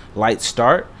the lights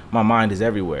start, my mind is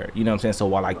everywhere. You know what I'm saying? So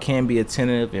while I can be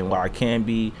attentive and while I can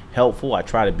be helpful, I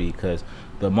try to be. Because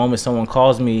the moment someone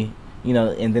calls me, you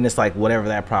know, and then it's like whatever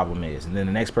that problem is, and then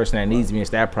the next person that needs me is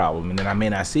that problem, and then I may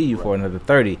not see you for another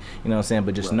 30. You know what I'm saying?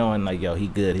 But just knowing like, yo, he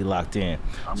good, he locked in.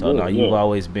 So no, you've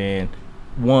always been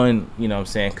one, you know what I'm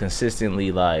saying,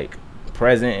 consistently like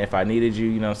present if I needed you,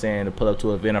 you know what I'm saying, to pull up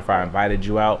to an event, if I invited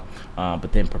you out,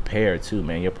 but then prepared too,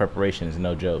 man. Your preparation is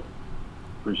no joke.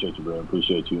 Appreciate you, bro.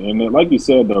 Appreciate you. And then, like you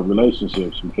said, the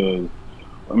relationships, because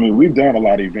I mean, we've done a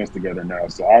lot of events together now.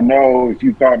 So I know if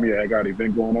you call me, I got an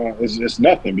event going on, it's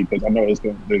nothing, because I know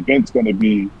the event's going to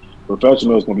be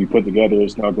professional. It's going to be put together.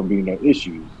 It's not going to be no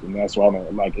issues. And that's why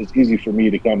it's easy for me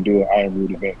to come do an I Am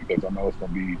Rude event, because I know it's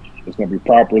going to be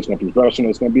proper. It's going to be professional.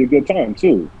 It's going to be a good time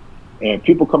too. And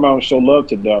people come out and show love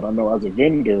to that. I know as a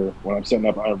vendor, when I'm setting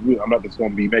up I Am Rude, I'm not just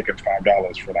going to be making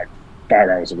 $5 for like 5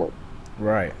 hours of work.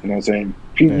 Right. You know what I'm saying?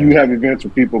 You have events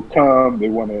where people come, they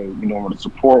want to, want to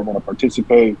support, want to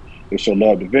participate, they show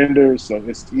love to vendors. So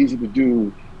it's easy to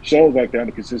do shows like that on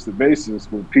a consistent basis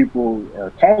where people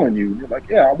are calling you. You're like,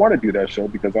 yeah, I want to do that show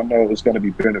because I know it's going to be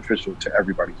beneficial to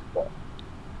everybody's involved.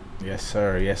 Yes,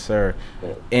 sir. Yes, sir.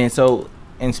 Yeah. And so,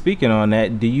 and speaking on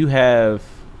that, do you have,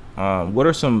 what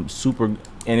are some super,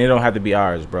 and it don't have to be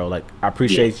ours, bro. Like, I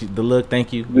appreciate you, the look,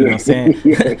 thank you. You know what I'm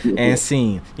saying? And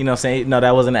scene. You know what I'm saying? No,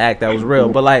 that wasn't an act, that was real.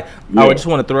 But like, I would just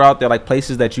want to throw out there like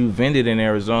places that you vended in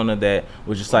Arizona that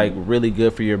was just like really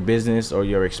good for your business or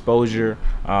your exposure,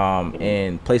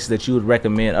 and places that you would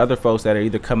recommend other folks that are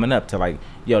either coming up to like,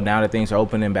 yo, now that things are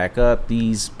opening back up,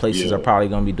 these places are probably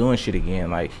gonna be doing shit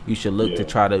again. Like, you should look to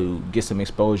try to get some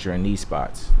exposure in these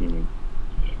spots.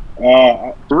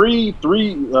 Three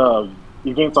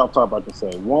events off top I can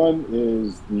say. One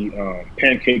is the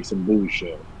Pancakes and Blues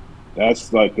show.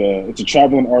 That's like it's a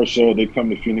traveling art show. They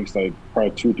come to Phoenix like probably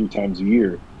 2 or 3 times a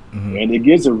year, and it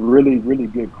gives a really, really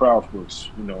good crowd for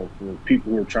for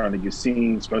people who are trying to get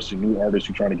seen, especially new artists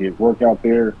who are trying to get work out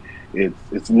there.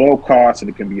 It's low cost and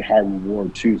it can be high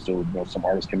reward too. So some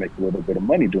artists can make a little bit of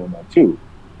money doing that too.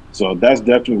 So that's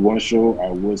definitely one show I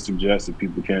would suggest that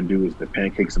people can do is the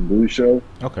Pancakes and Blues show.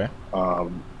 Okay.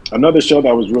 Another show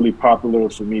that was really popular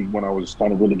for me when I was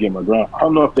trying to really get my ground. I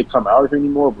don't know if they come out here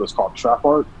anymore, but it's called Trap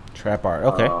Art. Trap Art.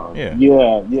 Okay.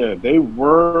 Yeah. They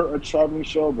were a traveling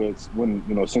show, but it's when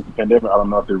since the pandemic, I don't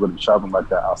know if they're really traveling like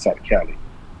that outside of Cali.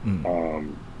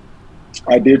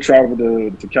 I did travel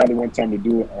to Cali one time to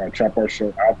do a Trap Art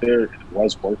show out there. It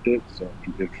was worth it. So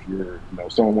if you're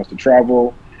someone wants to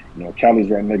travel, Cali's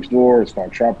right next door. It's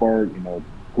called Trap Art.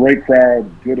 Great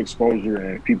crowd, good exposure,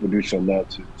 and people do show love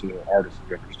to artists and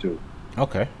vendors too.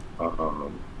 Okay.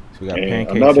 So we got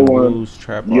Pancakes another and one, Blues,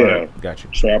 Trap Art. Yeah, got you.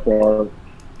 Trap Art,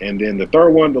 and then the third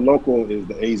one, the local, is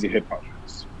the AZ Hip Hop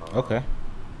Fest. Okay.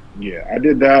 Yeah, I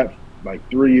did that like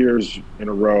 3 years in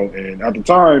a row, and at the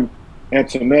time,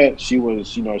 Antoinette, she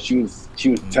was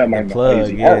telling the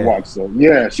AZ Art Walk, so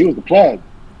yeah, she was the plug.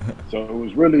 So it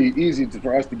was really easy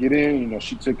for us to get in.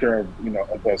 She took care of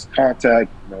of us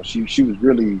contact. She was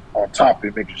really on top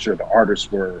of making sure the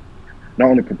artists were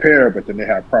not only prepared, but then they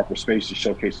had proper space to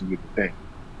showcase and do the thing.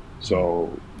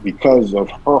 So because of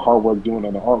her hard work doing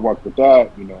on the art walk with that,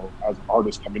 as an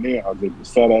artist coming in, I was able to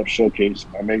set up, showcase,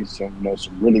 and I made some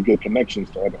really good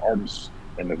connections to other artists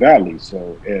in the Valley.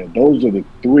 So those are the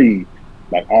 3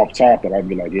 like off top that I'd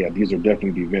be like, yeah, these are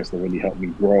definitely the events that really helped me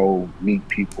grow, meet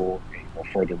people,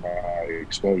 further my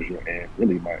exposure and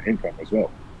really my income as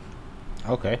well.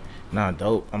 Okay,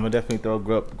 dope. I'm gonna definitely throw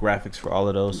up graphics for all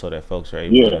of those so that folks are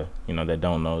able to, that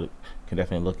don't know, can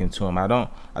definitely look into them.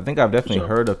 I think I've definitely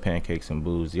heard of Pancakes and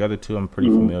Blues. The other 2 I'm pretty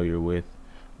familiar with.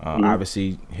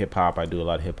 Obviously hip hop. I do a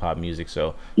lot of hip hop music,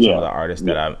 so some of the artists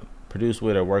that I produce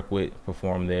with or work with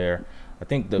perform there. I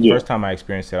think the first time I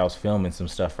experienced it, I was filming some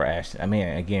stuff for Ashton. I mean,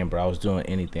 again, bro, I was doing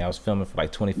anything. I was filming for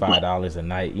like $25 a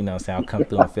night. You know what I'm saying? I'll come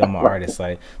through and film my artists.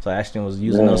 Like, so Ashton was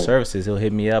using those services. He'll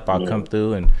hit me up. I'll come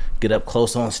through and get up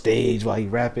close on stage while he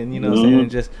rapping. You know what I'm saying? And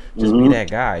just be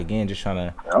that guy. Again, just trying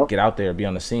to get out there, be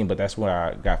on the scene. But that's where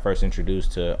I got first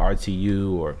introduced to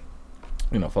RTU or,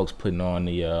 folks putting on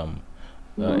the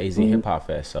AZ Hip Hop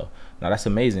Fest. So, now that's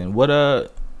amazing.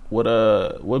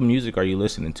 What music are you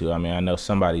listening to? I mean, I know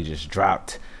somebody just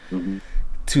dropped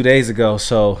 2 days ago,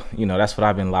 so that's what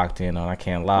I've been locked in on. I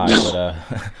can't lie, but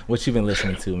what you been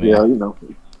listening to, man?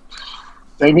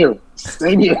 Yeah, Same here.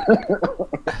 Same here.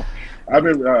 I've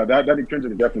been that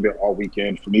Kendrick has definitely been all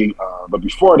weekend for me. But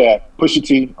before that, Pusha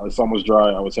T, It's Almost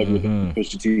Dry. I was heavy with the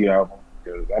Pusha T album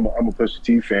because I'm a Pusha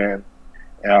T fan.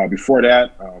 Before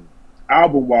that,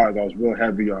 album wise, I was real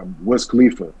heavy on Wiz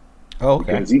Khalifa. Oh,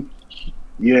 okay. Because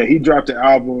he dropped the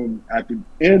album at the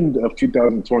end of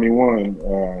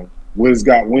 2021. Wiz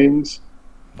Got Wings.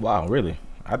 Wow, really?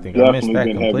 I think Definitely I missed that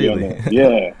completely.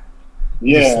 Yeah.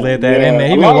 You just slid that in there.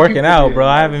 He been working out, bro.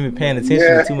 I haven't been paying attention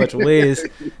to too much Wiz,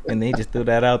 and they just threw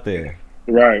that out there.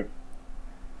 Right.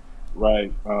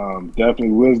 Definitely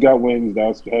Wiz Got Wings. That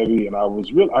was heavy, and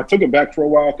I took it back for a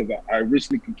while because I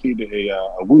recently completed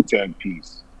a Wu-Tang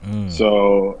piece.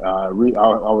 So I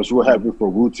was real happy for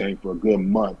Wu-Tang for a good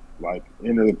month. Like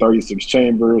into the 36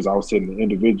 Chambers, I was hitting the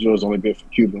individuals, only bit for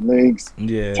Cuban Links.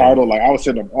 Yeah. Title, like I was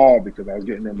hitting them all because I was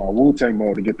getting in my Wu-Tang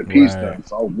mode to get the piece done.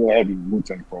 So I was real heavy with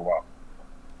Wu-Tang for a while.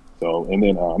 So, and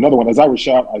then another one, Isaiah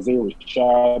Rashad,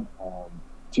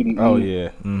 TDE. Oh, yeah.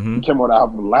 He came on the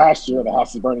album last year, The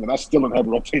House is Burning, and that's still in heavy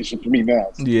rotation for me now.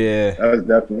 So yeah. That's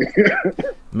definitely.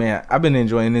 Man, I've been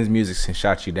enjoying his music since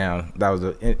Shot You Down. That was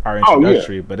our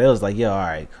introductory, but it was like, yo, all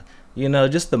right. You know,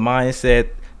 just the mindset,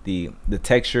 the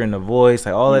texture in the voice,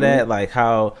 like all of that, like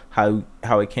how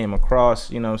it came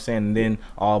across, you know what I'm saying? And then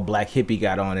all Black Hippie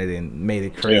got on it and made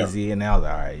it crazy, and I was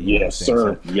all right. Yes,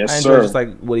 sir. So I enjoy just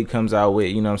like what he comes out with,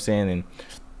 you know what I'm saying? And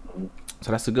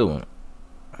so that's a good one.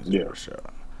 Yeah, for sure.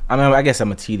 I mean, I guess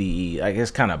I'm a TDE. Like,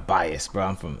 it's kind of biased, bro.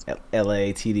 I'm from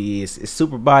LA. TDE it's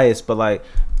super biased, but like,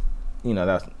 you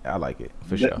know, I like it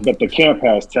for sure. But the camp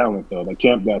has talent, though. The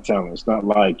camp got talent. It's not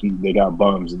like they got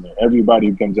bums in there. Everybody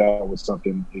who comes out with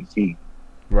something is heat.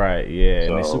 Right. Yeah.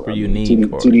 So, and it's super unique.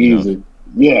 TDE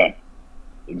yeah,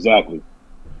 exactly.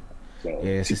 So,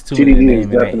 yeah, it's just too many names.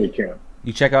 Definitely camp.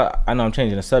 You check out. I know I'm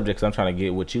changing the subject because I'm trying to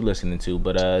get what you listening to.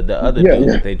 But the other dude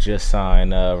that they just signed,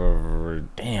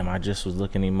 damn, I just was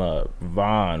looking him up.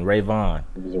 Ray Vaughn.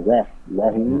 It was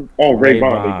Raheem. Oh, Ray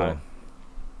Vaughn.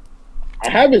 I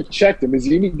haven't checked him. Is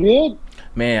he any good?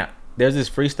 Man, there's this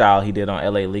freestyle he did on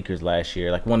LA Leakers last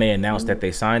year. Like when they announced that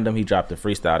they signed him, he dropped a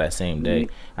freestyle that same day.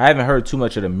 I haven't heard too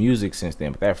much of the music since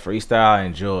then, but that freestyle I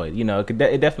enjoyed. You know, it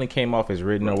definitely came off as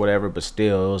written or whatever, but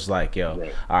still, it was like, yo,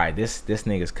 all right, this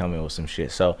nigga's coming with some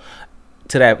shit. So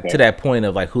to that point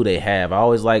of like who they have, I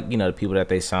always like, you know, the people that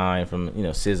they signed from, you know,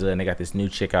 SZA, and they got this new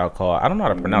chick out called, I don't know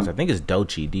how to pronounce it. I think it's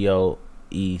Doechii, Doechii.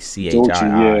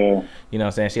 Yeah. You know what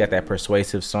I'm saying? She got that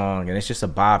persuasive song, and it's just a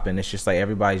bop, and it's just like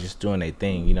everybody's just doing their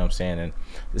thing, you know what I'm saying? And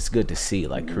it's good to see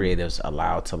like creatives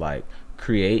allowed to like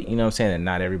create, you know what I'm saying? And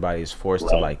not everybody is forced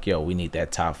to like, yo, we need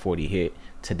that top 40 hit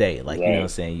today. Like, you know what I'm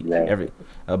saying?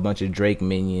 A bunch of Drake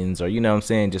minions, or you know what I'm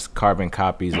saying, just carbon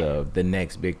copies of the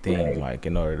next big thing, like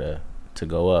in order to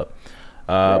go up.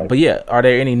 But yeah, are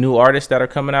there any new artists that are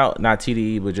coming out, not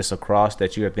TDE, but just across,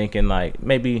 that you're thinking like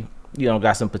maybe, you know,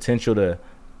 got some potential to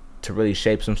really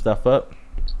shape some stuff up?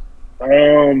 I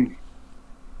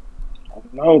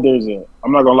know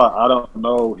I'm not gonna lie, I don't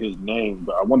know his name,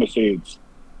 but I want to say it's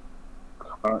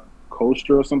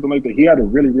Coaster or something like that. He had a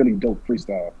really, really dope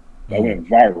freestyle that went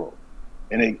viral,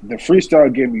 and the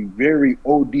freestyle gave me very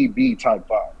ODB type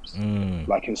vibes.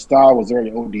 Like his style was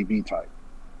very ODB type,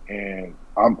 and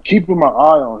I'm keeping my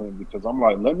eye on him because I'm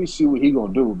like, let me see what he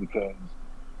gonna do, because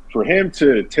for him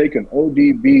to take an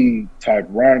ODB type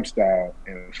rhyme style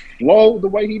and flow the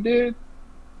way he did,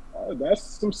 that's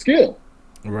some skill.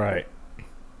 Right.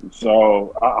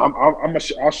 So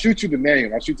I'll shoot you the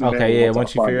name. Okay, yeah.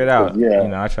 Once you figure it out, you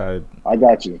know, I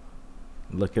got you.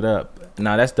 Look it up.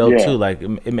 Now that's dope too. Like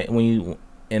when you,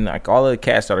 and like all of the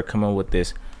cats started coming with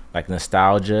this like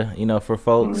nostalgia, you know, for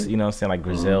folks, you know what I'm saying, like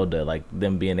Griselda, like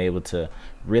them being able to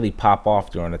really pop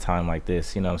off during a time like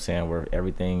this, you know what I'm saying, where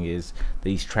everything is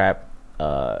these trap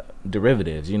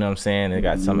derivatives, you know what I'm saying? They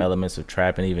got some elements of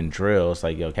trap and even drill. It's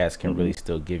like, yo, cats can really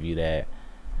still give you that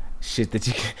shit that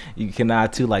you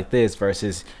cannot do like this,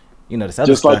 versus, you know, this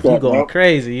other just stuff like that, you going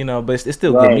crazy, you know, but it's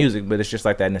still good music, but it's just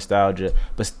like that nostalgia,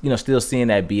 but you know, still seeing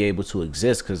that be able to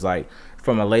exist, because like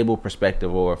from a label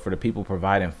perspective, or for the people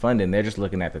providing funding, they're just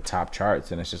looking at the top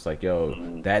charts, and it's just like, yo,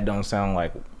 that don't sound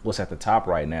like what's at the top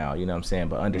right now, you know what I'm saying?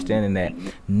 But understanding that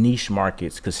niche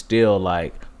markets could still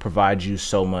like provide you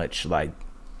so much, like,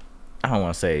 I don't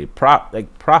want to say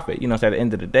profit, you know, so at the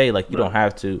end of the day, like you don't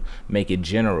have to make it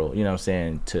general, you know what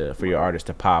I'm saying, for your artist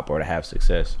to pop or to have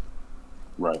success.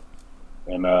 Right.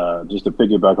 And just to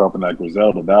piggyback off of that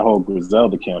Griselda, that whole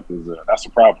Griselda camp is that's a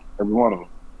problem, every one of them.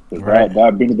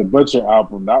 That Benny the Butcher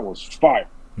album, that was fire.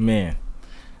 Man,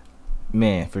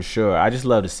 for sure. I just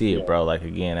love to see it, bro. Like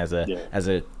again, as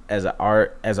an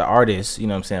artist, you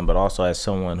know what I'm saying, but also as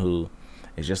someone who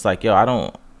is just like, yo, I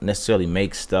don't necessarily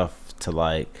make stuff to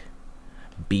like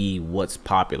be what's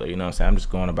popular. You know what I'm saying? I'm just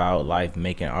going about life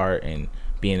making art and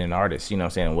being an artist. You know what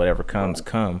I'm saying? Whatever comes,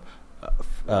 come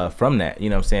from that. You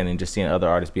know what I'm saying? And just seeing other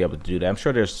artists be able to do that. I'm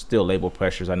sure there's still label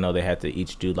pressures. I know they had to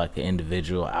each do like an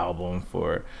individual album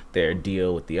for their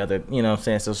deal with the other. You know what I'm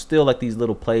saying? So still like these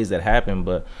little plays that happen,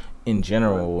 but in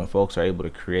general, when folks are able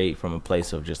to create from a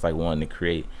place of just like wanting to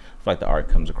create, I feel like the art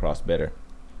comes across better.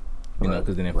 You know,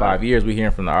 because then in 5 years we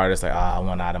hearing from the artists like, I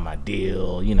went out of my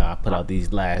deal. You know, I put out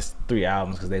these last 3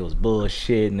 albums because they was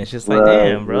bullshit, and it's just like,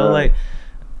 damn, bro, like,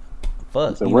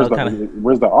 fuck. So you where's know,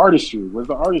 where's the artistry? Where's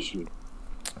the artistry?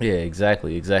 Yeah,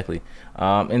 exactly.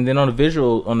 And then on the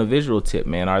visual tip,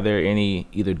 man, are there any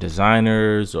either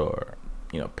designers or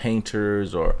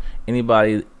painters or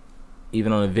anybody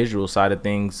even on the visual side of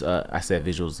things, I said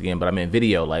visuals again, but I meant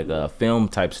video, like film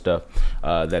type stuff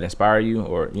that inspire you,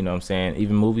 or you know what I'm saying,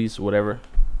 even movies, whatever?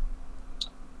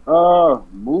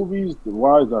 Movies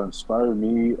wise that inspire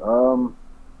me.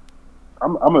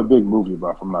 I'm a big movie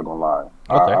buff, I'm not gonna lie.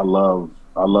 Okay. I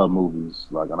love movies,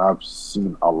 like, and I've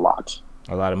seen a lot.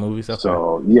 A lot of movies? Okay.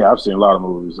 So yeah, I've seen a lot of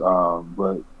movies.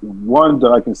 But one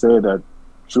that I can say that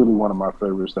truly one of my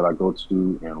favorites that I go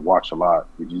to and watch a lot.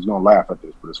 You're gonna laugh at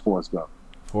this, but it's Forrest Gump.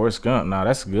 Forrest Gump, nah,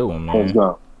 that's a good one, man. Forrest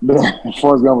Gump.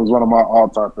 Forrest Gump is one of my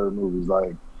all-time favorite movies.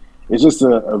 Like, it's just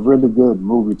a really good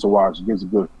movie to watch. It gives a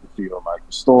good feel. Like,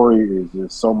 the story is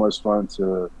just so much fun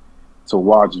to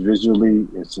watch visually.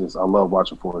 It's just, I love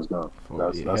watching Forrest Gump.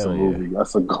 That's a movie. Yeah.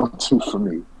 That's a go-to for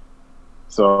me.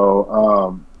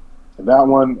 So that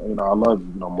one, I love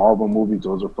Marvel movies.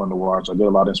 Those are fun to watch. I get a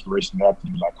lot of inspiration from that to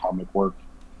do like comic work.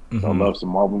 So I love some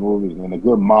Marvel movies, and a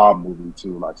good mob movie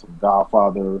too, like some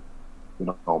Godfather,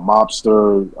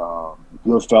 Mobster,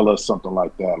 Goodfellas, something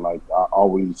like that. Like, I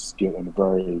always get in a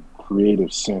very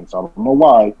creative sense. I don't know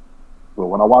why, but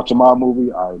when I watch a mob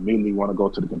movie, I immediately want to go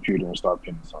to the computer and start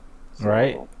pinning something. So,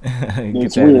 right?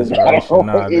 It's weird.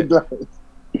 It does.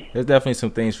 There's definitely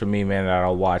some things for me, man, that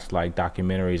I'll watch, like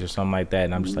documentaries or something like that,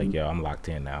 and I'm just like, yo, I'm locked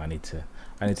in now. I need to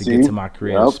get to my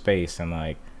creative space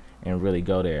and really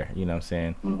go there. You know what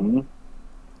I'm saying?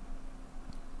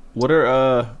 What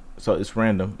are so it's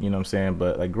random, you know what I'm saying?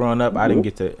 But like growing up, I didn't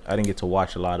get to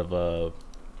watch a lot of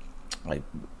like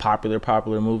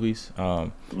popular movies.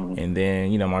 And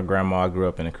then my grandma grew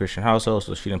up in a Christian household,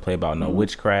 so she didn't play about no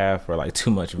witchcraft or like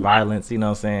too much violence. You know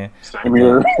what I'm saying? Same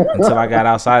here. Until I got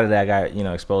outside of that, I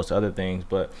got exposed to other things.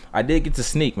 But I did get to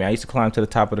sneak, man. I used to climb to the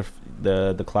top of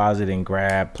the closet and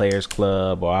grab Players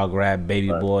Club, or I'll grab Baby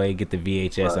Boy, get the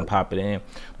VHS and pop it in.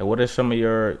 Like, what are some of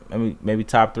your maybe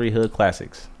top 3 hood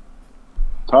classics?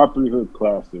 Top 3 hood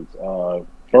classics.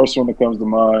 First one that comes to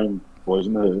mind, Boys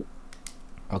in the Hood.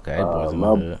 Okay, Boys in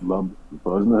the Hood. Love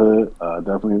Boys in the Hood.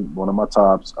 Definitely one of my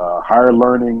tops. Higher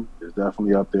Learning is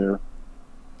definitely up there.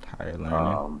 Higher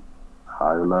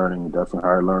Learning, definitely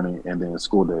Higher Learning, and then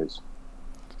School Days.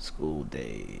 School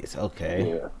Days,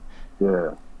 okay.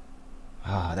 Yeah.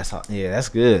 Ah, that's all. Yeah, that's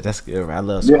good. That's good. I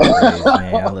love School Days,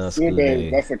 man. I love School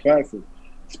Days. That's a classic.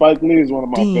 Spike Lee is one of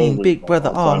my favorites. Big Brother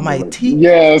Almighty.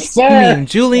 Yes, sir. You mean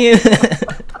Julian?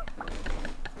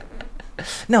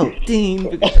 No,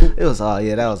 Dean. It was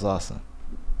that was awesome.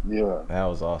 Yeah, that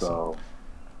was awesome. So,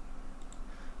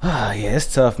 yeah,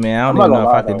 it's tough, man. I don't even know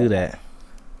if I could do that.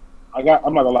 I'm not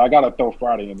gonna lie, I gotta throw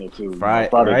Friday in there too.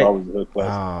 Friday's right? Always a good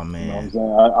classic. Oh man, you know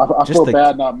what I'm saying? I feel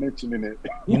bad not mentioning it.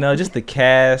 Just the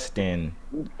cast and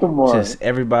come on, just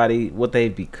everybody, what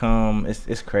they've become.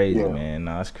 It's crazy, man.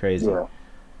 No, it's crazy.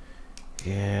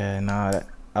 Yeah,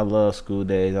 I love School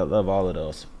Days. I love all of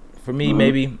those. For me,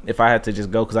 maybe if I had to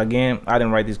just go, because again, I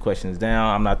didn't write these questions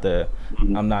down.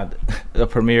 I'm not a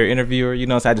premier interviewer,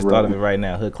 so I just thought of it right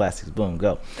now. Hood classics, boom,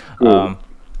 go.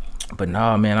 But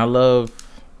no, man, I love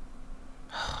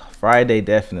Friday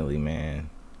definitely, man.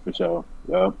 For sure,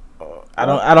 yeah. I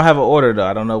don't have an order though.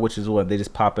 I don't know which is what. They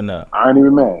just popping up. I ain't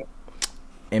even mad.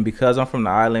 And because I'm from the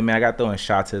island, man, I got throwing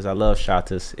shotas. I love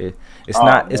shotas.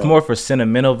 It's more for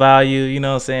sentimental value, you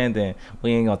know what I'm saying? Then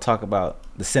we ain't gonna talk about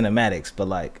the cinematics, but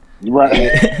like. Right.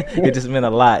 It just meant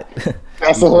a lot.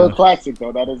 That's a hood classic,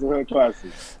 though. That is a hood classic.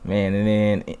 Man,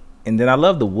 and then I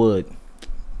love the wood.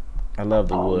 I love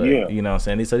the wood. Yeah. You know what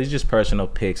I'm saying? So these just personal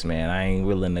picks, man. I ain't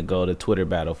willing to go to Twitter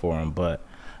battle for them, but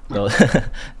those are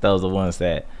the ones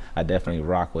that I definitely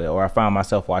rock with, or I find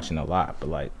myself watching a lot. But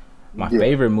like my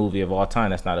favorite movie of all time,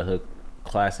 that's not a hood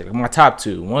classic. My top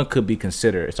 2. One could be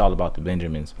considered It's All About the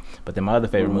Benjamins, but then my other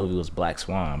favorite movie was Black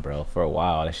Swan, bro. For a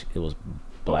while, it was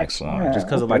Black Swan, just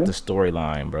because of like the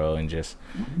storyline, bro, and just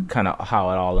kind of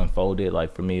how it all unfolded.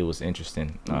 Like for me, it was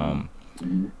interesting.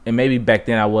 And maybe back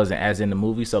then I wasn't as in the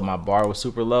movie, so my bar was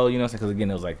super low, because again,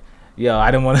 it was like yo,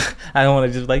 I didn't want to. I don't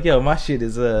want to just like, yo, my shit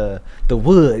is the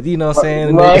wood. You know what I'm saying?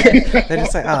 And Right. they're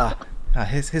just like,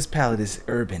 his palette is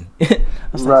urban. I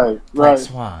was like, Right. Black Right.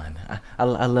 Swan. I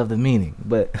love the meaning,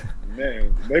 but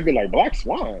Man, they be like Black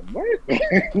Swan. What?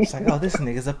 it's like, oh, this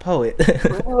nigga's a poet.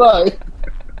 Right.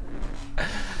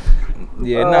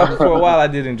 Yeah, no. For a while, I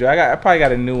did enjoy. I probably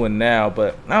got a new one now,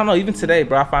 but I don't know. Even today,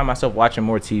 bro, I find myself watching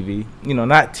more TV. You know,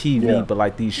 not TV, Yeah. but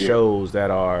like these Yeah. shows that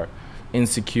are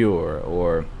insecure,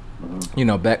 or you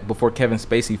know, back before Kevin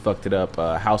Spacey fucked it up.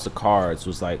 House of Cards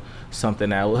was like something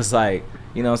that was like,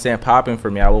 you know what I'm saying, popping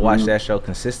for me. I would watch that show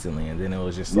consistently, and then it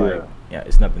was just like, yeah,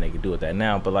 it's nothing they could do with that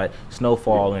now. But like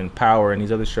Snowfall and Power and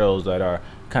these other shows that are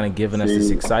kind of giving us this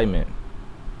excitement.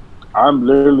 I'm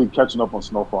literally catching up on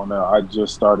Snowfall now. I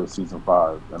just started season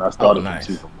 5, and I started nice.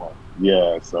 from season 1.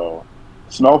 Yeah, so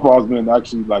Snowfall's been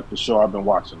actually like the show I've been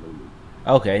watching lately.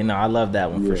 Okay, no, I love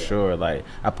that one for sure. Like,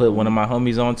 I put one of my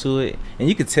homies onto it, and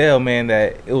you could tell, man,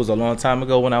 that it was a long time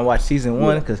ago when I watched season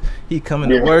 1, because he coming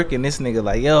to work, and this nigga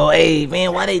like, yo, hey,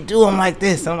 man, why they do him like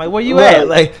this? I'm like, where you at?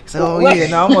 Like, so, yeah,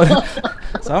 no, I'm on.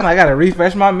 So I'm like, I gotta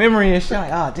refresh my memory and shit.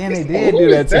 Like, oh, damn, they did do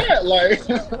that too. Like,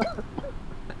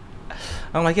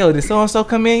 I'm like, yo, did so-and-so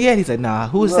come in yet? He's like, nah,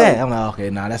 who is that? I'm like, okay,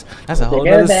 nah, that's a whole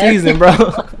other season, bro.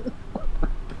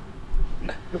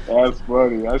 That's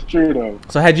funny. That's true though.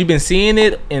 So had you been seeing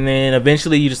it, and then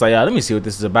eventually you just like, let me see what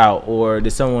this is about, or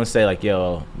did someone say like,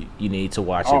 yo, you need to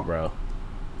watch it, bro?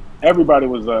 Everybody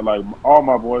was like, all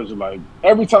my boys were like,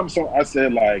 every time I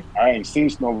said like, I ain't seen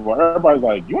Snowfall, everybody's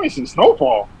like, you ain't seen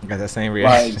Snowfall? I got that same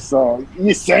reaction. Like, so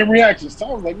yeah, same reaction. So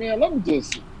I was like, man, let me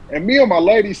just. And me and my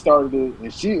lady started it,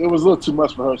 and it was a little too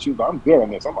much for her. She was like, I'm good on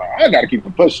this. I'm like, I gotta keep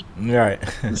it pushing. Right.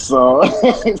 So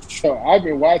I've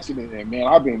been watching it, and man,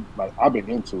 I've been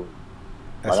into it.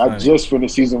 That's like funny. I just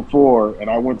finished season 4, and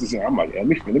I went to see. I'm like, let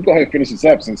me go ahead and finish this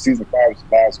up since season 5 was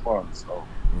the last one. So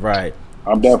right.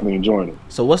 I'm definitely enjoying it.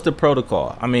 So what's the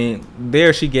protocol? I mean,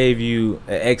 there she gave you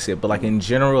an exit, but like in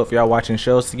general, if y'all watching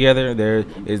shows together,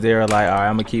 is there like, all right,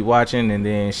 I'm gonna keep watching, and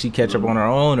then she catch up on her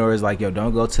own, or is like, yo,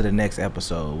 don't go to the next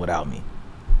episode without me?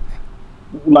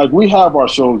 Like, we have our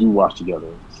shows we watch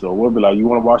together, so we'll be like, you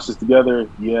want to watch this together?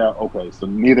 Yeah, okay. So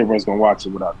neither of us gonna watch it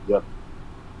without the other.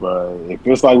 But if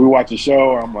it's like we watch a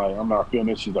show, I'm like, I'm not feeling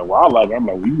it. She's like, well, I like it. I'm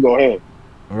like, well, you can go ahead.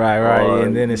 Right.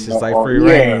 And then it's just like free yeah.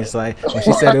 reign. It's like when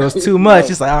she said it was too much,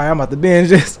 it's like, all right, I'm about to binge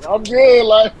this. I'm good,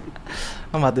 like.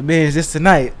 I'm about to binge this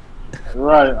tonight.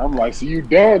 Right. I'm like, so you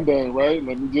done, right?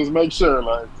 Let me just make sure,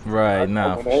 like. Right.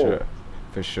 Nah,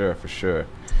 for sure.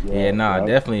 Yeah,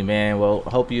 definitely, man. Well,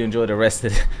 hope you enjoy the rest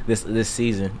of this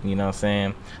season. You know what I'm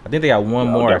saying? I think they got one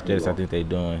more after this. I think they're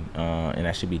doing, and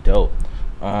that should be dope.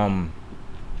 Let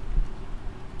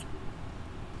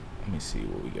me see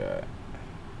what we got.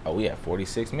 Oh, we have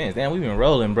 46 minutes. Damn, we've been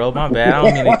rolling, bro. My bad. I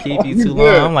don't mean to keep you too long.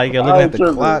 I'm like, yo, looking at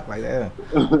the clock like that.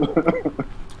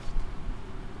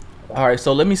 All right,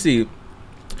 so let me see.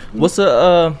 What's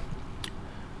how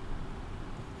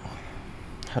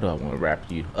do I want to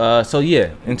wrap you? So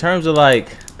yeah, in terms of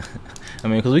like, I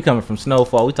mean, because we coming from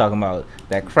Snowfall, we talking about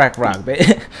that crack rock,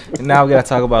 and now we gotta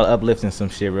talk about uplifting some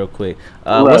shit real quick.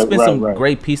 What's been some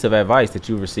great piece of advice that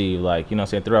you received, like, you know what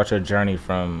I'm saying, throughout your journey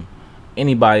from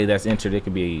anybody that's entered? It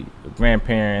could be a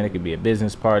grandparent, it could be a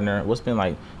business partner. What's been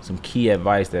like some key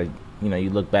advice that, you know, you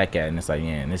look back at and it's like,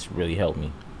 man, this really helped me?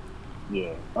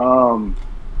 Yeah.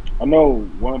 I know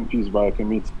one piece of advice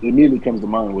immediately comes to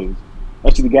mind was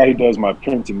actually the guy who does my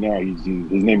printing now. His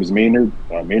name is Maynard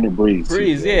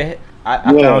Breeze. Yeah.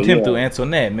 I found him through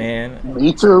Antoinette, man.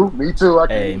 Me too.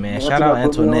 Hey, man, shout out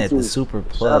Antoinette, the super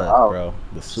plug, bro.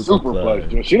 The super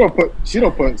plug. She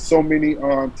don't put so many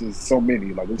on to so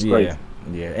many. Like, it's crazy.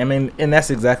 Yeah. I mean, and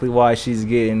that's exactly why she's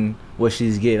getting what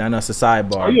she's getting. I know it's a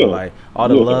sidebar, but like all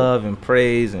the love and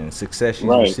praise and success she's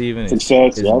receiving is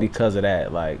because of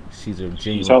that. Like, she's a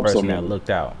genuine person that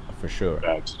looked out for sure.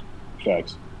 Facts.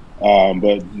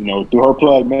 But you know, through her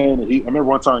plug, man, I remember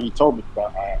one time he told me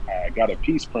that I got a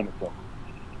piece printed from him.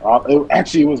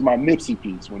 It was my Nipsey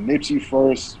piece. When Nipsey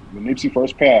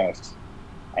first passed,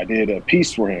 I did a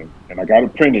piece for him, and I got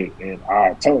it printed. And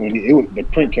I told him the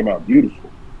print came out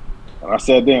beautiful. And I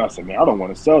said, man, I don't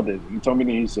want to sell this. He told me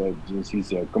that he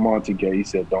said, come on, TK. He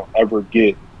said, don't ever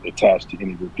get attached to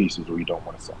any of your pieces or you don't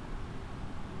want to sell.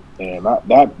 And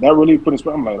that really put us.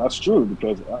 I'm like, that's true,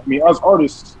 because I mean, as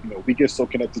artists, you know, we get so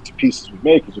connected to pieces we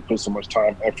make because we put so much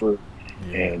time, effort,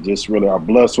 and just really our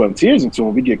blood, sweat, and tears into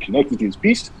them. We get connected to these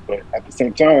pieces, but at the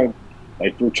same time,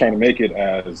 like, we're trying to make it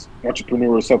as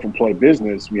entrepreneur, self-employed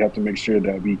business. We have to make sure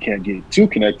that we can't get too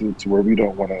connected to where we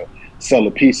don't want to sell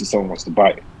a piece if someone wants to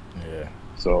buy it.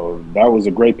 So that was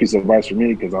a great piece of advice for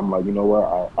me because I'm like, you know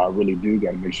what, I really do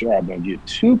got to make sure I don't get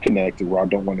too connected where I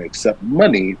don't want to accept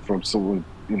money from someone,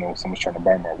 someone's trying to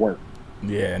buy my work.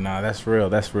 Yeah, nah, that's real.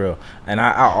 That's real. And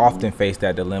I Mm-hmm. often face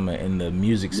that dilemma in the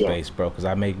music Yeah. space, bro, because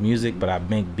I make music, Mm-hmm. but I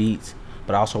make beats,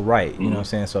 but I also write. You know what I'm Mm-hmm.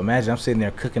 saying? So imagine I'm sitting there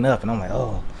cooking up, and I'm like,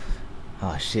 oh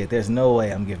shit, there's no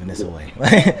way I'm giving this away.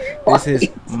 This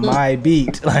is my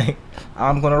beat. Like,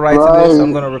 I'm gonna write to this. I'm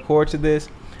Right. gonna record to this.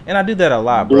 And I do that a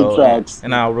lot, Big bro. And, facts.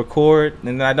 and I'll record,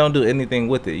 and then I don't do anything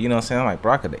with it. You know what I'm saying? I'm like,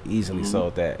 bro, I could have easily Mm-hmm.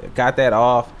 sold that. Got that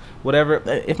off, whatever.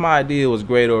 If my idea was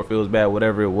great or if it was bad,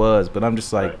 whatever it was. But I'm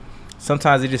just like, Right.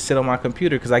 sometimes it just sit on my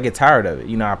computer because I get tired of it.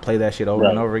 You know, I play that shit over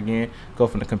and Right. over again. Go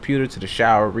from the computer to the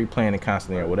shower, replaying it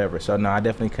constantly or Right. whatever. So no, I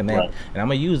definitely connect, Right. and I'm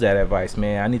gonna use that advice,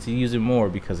 man. I need to use it more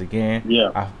because again,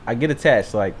 Yeah. I get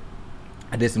attached. Like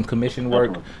I did some commission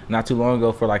work Definitely. not too long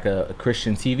ago for like a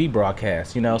Christian TV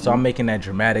broadcast, you know. So Mm-hmm. I'm making that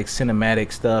dramatic,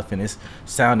 cinematic stuff, and it's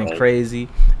sounding Right. crazy.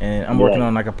 And I'm working Right.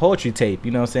 on like a poetry tape,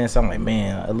 you know what I'm saying? So I'm like,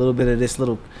 man, a little bit of this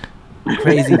little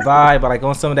crazy vibe, but like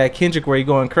on some of that Kendrick where you're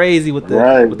going crazy with the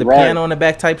Right. Right. piano on the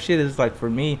back type shit. It's like for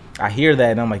me, I hear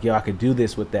that and I'm like, yo, I could do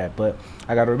this with that. But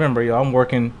I gotta remember, yo, I'm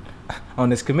working on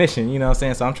this commission, you know what I'm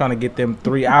saying? So I'm trying to get them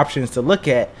 3 options to look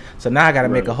at. So now I gotta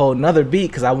make a Right. whole nother beat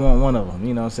because I want one of them,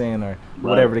 you know what I'm saying, or Right.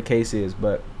 whatever the case is.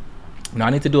 But no,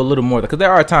 I need to do a little more because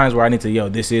there are times where I need to, yo,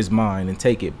 this is mine and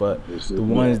take it. But This the is,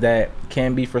 ones that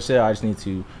can be for sale, I just need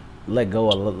to let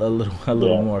go a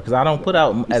little yeah. more because I don't put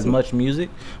out You as see. much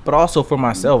music, but also for Mhm.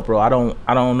 myself, bro. I don't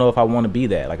know if I want to be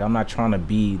that. Like I'm not trying to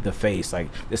be the face, like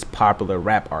this popular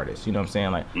rap artist. You know what I'm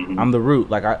saying? Like Mhm. I'm the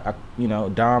root. Like I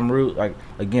Dom root. Like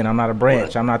again, I'm not a branch.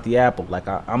 Right. I'm not the apple. Like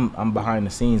I'm behind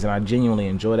the scenes and I genuinely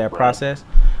enjoy that Right. process.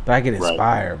 But I get Right.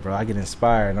 inspired, bro. I get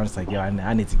inspired, and I'm just like, yo,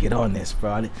 I need to get on this,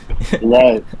 bro.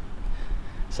 Right.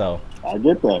 So I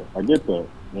get that. I get that.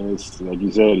 And it's like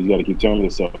you said, you got to keep telling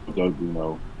yourself,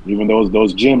 even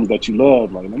those gems that you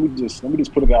love, like let me just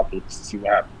put it out there just to see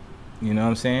what happens. you know what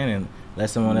I'm saying? And let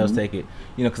someone else Mm-hmm. take it.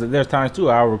 You know, because there's times too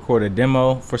I'll record a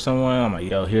demo for someone. I'm like,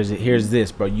 yo, here's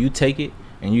this, bro. You take it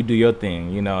and you do your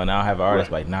thing, you know. And I'll have an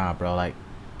artist Right. like, nah, bro. Like,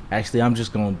 actually, I'm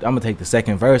gonna take the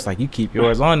second verse. Like, you keep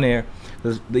yours on there.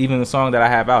 Cause even the song that I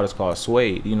have out is called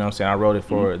Suede. You know what I'm saying? I wrote it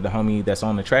for the homie that's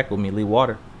on the track with me, Lee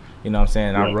Water. You know what I'm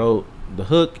saying? I Right. wrote the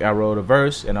hook, I wrote a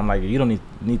verse, and I'm like, you don't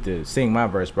need to sing my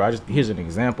verse, bro. Here's an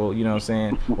example, you know what I'm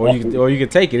saying? Or you can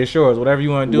take it, it's yours. Whatever you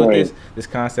want to do with Right. this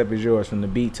concept is yours from the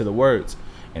beat to the words.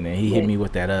 And then he hit Right. me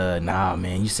with that, nah,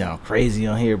 man, you sound crazy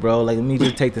on here, bro. Like, let me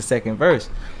just take the second verse.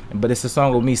 But it's a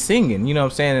song with me singing, you know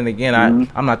what I'm saying? And again,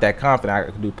 Mm-hmm. I'm not that confident.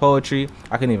 I can do poetry,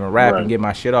 I can even rap and Right. get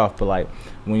my shit off. But like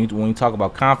when you talk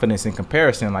about confidence in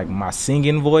comparison, like my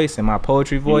singing voice and my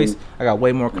poetry voice, Mm-hmm. I got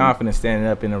way more Mm-hmm. confidence standing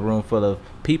up in a room full of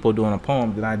people doing a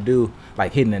poem than I do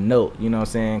like hitting a note. You know what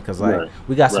I'm saying? Because like Right.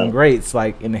 we got some Right. greats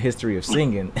like in the history of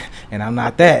singing, and I'm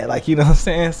not that. Like you know what I'm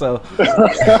saying? So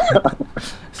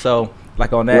so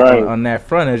like on that Right. on that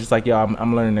front, it's just like yo,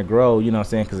 I'm learning to grow. You know what I'm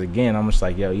saying? Because again, I'm just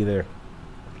like yo, either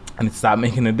I need to stop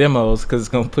making the demos because it's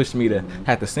gonna push me to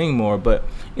have to sing more. But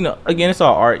you know, again, it's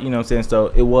all art. You know what I'm saying? So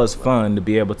it was fun to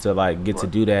be able to like get to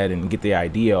Right. do that and get the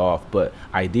idea off. But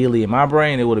ideally, in my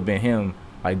brain, it would have been him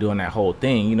like doing that whole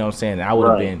thing. You know what I'm saying? And I would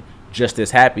have Right. been just as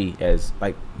happy as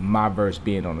like my verse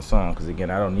being on the song. Because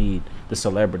again, I don't need the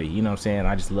celebrity. You know what I'm saying?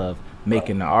 I just love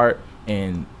making the art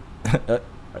and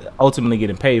ultimately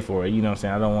getting paid for it. You know what I'm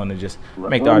saying? I don't want to just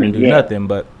make the art and do Yeah. nothing.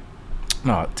 But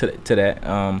no, to that,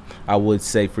 I would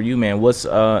say for you, man, what's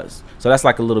so that's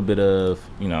like a little bit of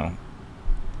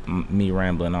me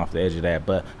rambling off the edge of that,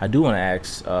 but I do want to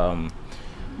ask,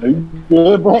 You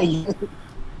good, bro?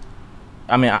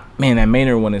 I mean, man, that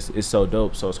Maynard one is so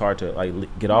dope, so it's hard to like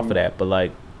get off of that, but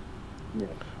like, Yeah.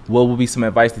 what would be some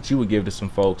advice that you would give to some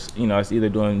folks? You know, it's either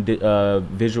doing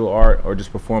visual art or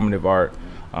just performative art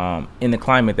in the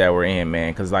climate that we're in,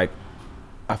 man, because like.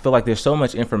 I feel like there's so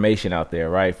much information out there,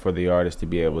 right, for the artist to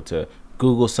be able to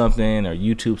Google something or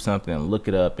YouTube something and look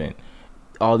it up and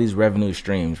all these revenue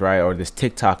streams, right, or this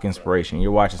TikTok inspiration.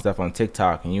 You're watching stuff on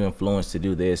TikTok and you influenced to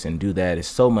do this and do that. It's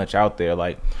so much out there.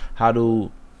 Like, how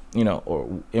do,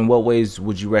 or in what ways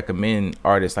would you recommend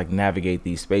artists like navigate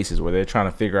these spaces where they're trying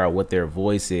to figure out what their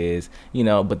voice is,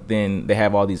 but then they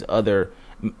have all these other,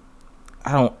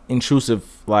 intrusive,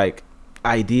 like,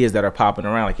 ideas that are popping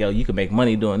around like, yo, you can make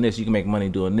money doing this, you can make money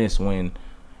doing this, when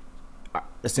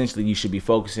essentially you should be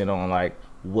focusing on like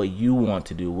what you want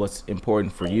to do, what's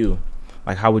important for you.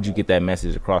 Like, how would you get that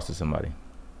message across to somebody?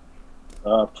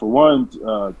 For one,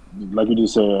 like you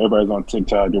just said, everybody's on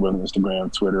TikTok, everybody's on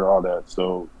Instagram, Twitter, all that.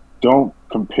 So don't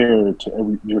compare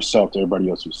yourself to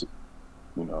everybody else you see.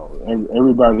 You know,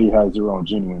 everybody has their own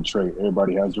genuine trait.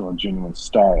 Everybody has their own genuine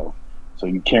style. So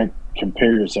you can't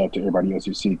compare yourself to everybody else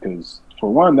you see, because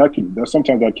for one, that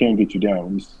sometimes that can get you down.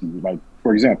 When you see, like,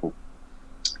 for example,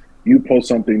 you post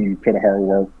something, you put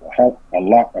a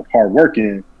lot of hard work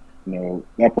in. You know,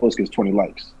 that post gets 20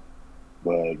 likes.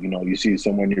 But you know, you see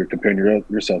someone you're comparing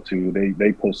yourself to,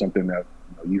 they post something that,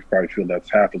 you know, you probably feel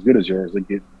that's half as good as yours. They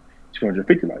get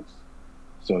 250 likes.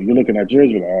 So you're looking at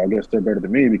yours, you're like, oh, I guess they're better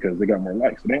than me because they got more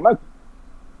likes. It ain't like that.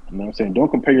 You know what I'm saying?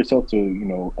 Don't compare yourself to, you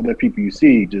know, other people you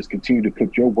see. Just continue to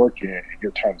put your work in, and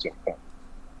your time's gonna come.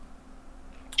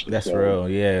 That's So real.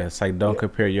 Yeah. It's like don't yeah,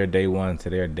 compare your day one to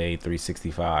their day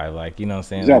 365. Like, you know what I'm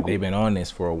saying? Like exactly. they've been on this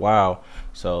for a while.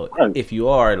 So Right, if you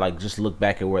are, like, just look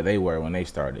back at where they were when they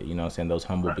started, you know what I'm saying? Those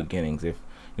humble right, beginnings. If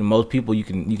you know, most people you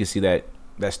can see that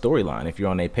storyline. If you're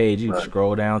on their page, you right,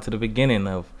 scroll down to the beginning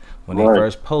of when they right,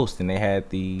 first post and they had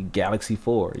the Galaxy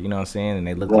 4, you know what I'm saying? And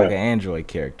they looked like right, an Android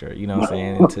character, you know what I'm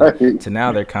saying? And right, to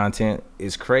now their content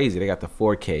is crazy. They got the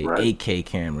 4K, right. 8K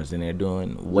cameras and they're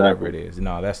doing whatever Exactly. it is.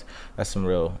 No, that's some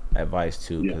real advice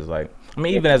too, Yeah, cuz like I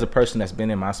mean, even as definitely. a person that's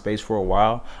been in my space for a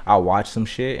while, I'll watch some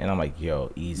shit and I'm like,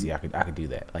 yo, easy, I could do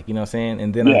that. Like, you know what I'm saying?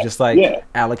 And then I'm Yeah, just like yeah,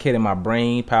 allocating my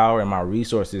brain power and my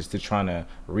resources to trying to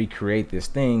recreate this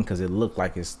thing because it looked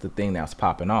like it's the thing that's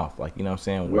popping off. Like, you know what I'm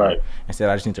saying? Where right. instead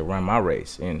I just need to run my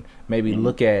race and maybe Hmm.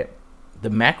 look at the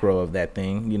macro of that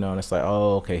thing, you know, and it's like,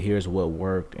 oh, okay, here's what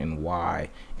worked and why,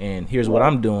 and here's what Right,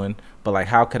 I'm doing. But like,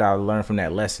 how could I learn from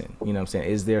that lesson? You know what I'm saying?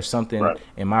 Is there something right,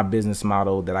 in my business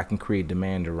model that I can create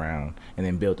demand around and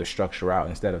then build the structure out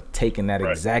instead of taking that right,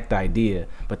 exact idea,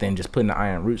 but then just putting the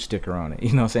iron root sticker on it, you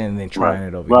know what I'm saying? And then right, trying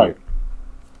it over here. right,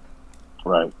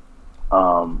 right.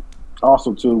 Um,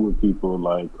 Also too with people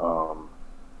like,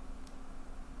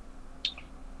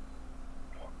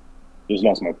 just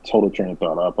lost my total train of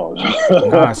thought. I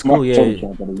Nah, apologize. it's My cool. total Yeah,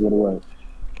 train of thought is right away.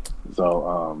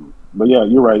 So, but yeah,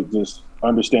 you're right. Just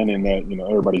understanding that, you know,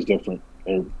 everybody's different.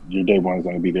 Your day one is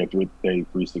going to be there through day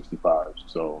 365.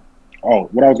 So, oh,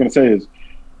 what I was going to say is,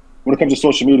 when it comes to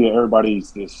social media,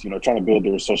 everybody's this, you know, trying to build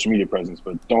their social media presence,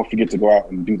 but don't forget to go out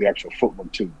and do the actual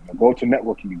footwork too. You know, go to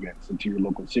networking events into your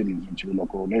local cities, into your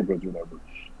local neighborhoods, whatever.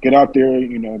 Get out there,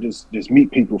 you know, just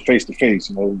meet people face to face.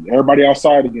 You know, everybody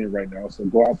outside again right now, so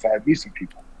go outside, meet some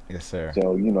people. yes, sir.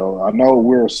 So, you know, I know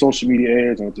we're a social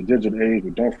media age and it's a digital age,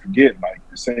 but don't forget, like,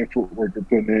 the same footwork you're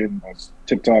putting in on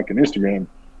TikTok and Instagram,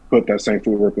 put that same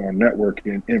footwork on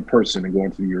networking in person and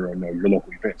going to your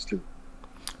local events too.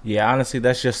 Yeah, honestly,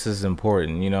 that's just as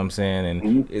important. You know what I'm saying?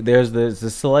 Mm-hmm. And there's a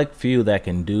select few that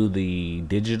can do the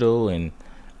digital and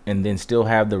then still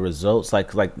have the results.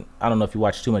 Like I don't know if you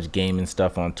watch too much gaming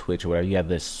stuff on Twitch or whatever. You have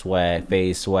this swag,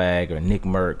 Phase Swag, or Nick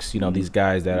Mercs. You know Mm-hmm. these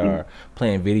guys that Mm-hmm. are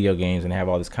playing video games and have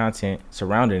all this content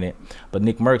surrounding it. But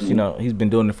Nick Mercs, you Mm-hmm. know, he's been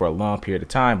doing it for a long period of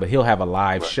time. But he'll have a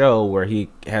live Right. show where he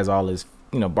has all his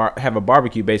have a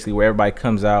barbecue basically where everybody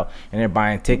comes out and they're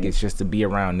buying Mm-hmm. tickets just to be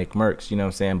around Nick Mercs, you know what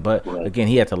I'm saying? But Right. again,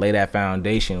 he had to lay that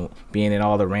foundation, being in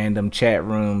all the random chat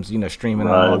rooms, you know, streaming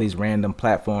on all Right. these random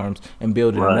platforms and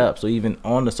building it Right. up. So even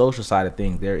on the social side of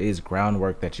things, there is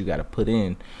groundwork that you got to put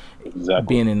in, Exactly.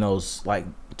 being in those, like,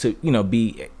 to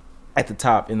be at the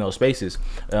top in those spaces.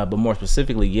 But more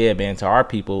specifically, yeah, man, to our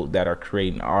people that are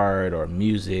creating art or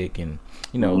music and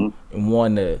Mm-hmm. and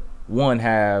one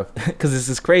have because this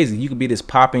is crazy. You could be this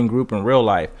popping group in real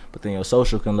life, but then your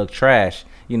social can look trash,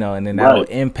 and then that'll Right.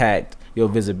 impact your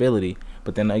visibility.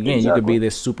 But then again, you could be Exactly.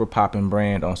 this super popping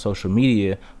brand on social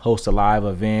media, host a live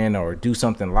event or do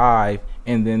something live,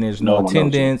 and then there's no No one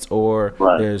knows you. attendance or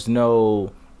Right. there's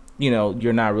no,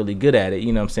 you're not really good at it.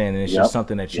 You know what I'm saying? And it's just Yep.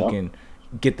 something that you Yep. can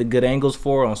get the good angles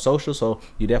for on social. So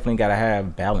you definitely got to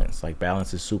have balance. Like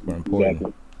balance is super important.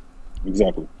 Exactly.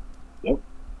 Exactly. Yep.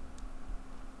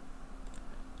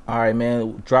 All right,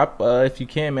 man. Drop if you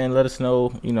can, man. Let us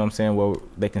know. You know what I'm saying, where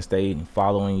they can stay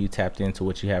following you, tapped into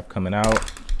what you have coming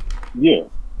out. Yeah.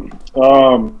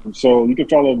 So you can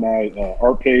follow my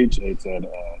art page. It's at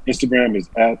Instagram is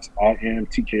at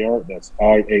IamTKArt. That's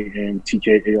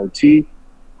IamTKART.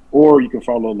 Or you can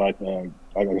follow like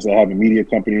I said, I have a media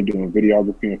company doing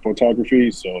videography and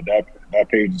photography. So that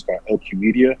page is called LQ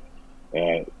Media.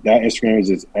 That Instagram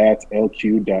is at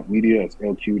lq.media. It's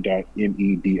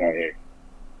lq.media.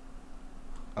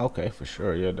 Okay, for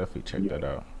sure. Yeah, definitely check Yeah. that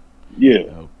out. Yeah.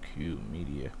 LQ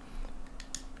Media.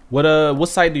 What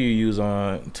site do you use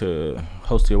on to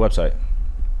host your website?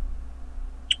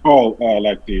 Oh,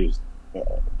 like there's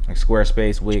uh, Like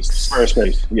Squarespace, Wix.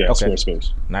 Squarespace. Yeah, Okay,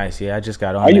 Squarespace. nice. Yeah, I just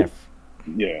got I on that. u-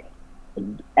 yeah.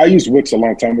 I used Wix a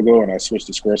long time ago, and I switched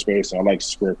to Squarespace. And I like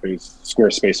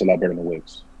Squarespace a lot better than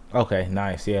Wix. Okay,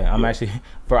 nice. Yeah, I'm Yeah. actually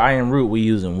for Iron Root we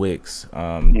using Wix.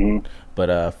 Hmm.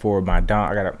 But for my I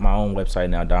got my own website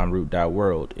now,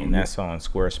 domroot.world, and that's on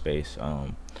Squarespace.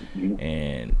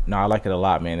 And no, I like it a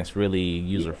lot, man. It's really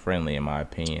user friendly in my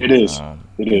opinion. It is.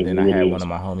 It is. And then It I had really one is. of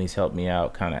my homies help me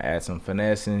out, kind of add some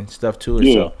finesse and stuff to it.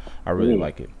 Yeah. So I really Yeah.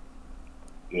 like it.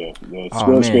 Yeah. Yeah. Oh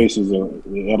man, Squarespace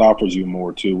it offers you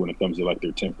more too when it comes to like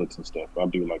their templates and stuff. I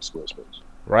do like Squarespace.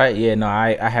 right? Yeah, no,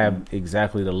 I have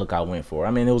exactly the look I went for.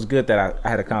 I mean, it was good that I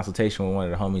had a consultation with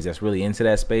one of the homies that's really into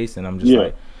that space, and I'm just Yeah.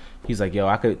 like, he's like, yo,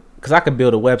 I could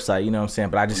build a website, you know what I'm saying,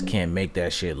 but I just can't make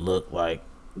that shit look like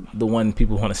the one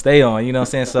people want to stay on, you know what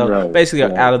I'm saying? So Right. basically,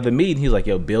 Right. out of the meeting, he's like,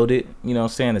 yo, build it, you know what I'm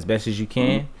saying, as best as you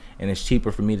can. Mhm. And it's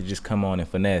cheaper for me to just come on and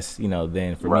finesse, you know,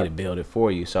 than for me Right. to build it for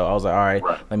you. So I was like, all right,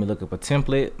 Right. let me look up a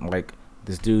template. Like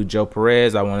this dude, Joe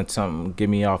Perez, I wanted something get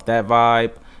me off that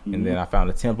vibe. And then I found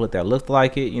a template that looked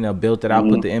like it, you know, built it out,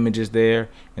 put the images there.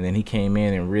 And then he came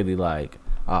in and really like,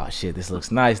 oh shit, this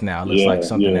looks nice now. It looks like Yeah.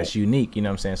 something Yeah. that's unique, you know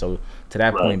what I'm saying? So to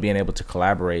that Right. point, being able to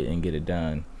collaborate and get it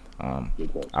done, Okay.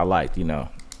 I liked, you know,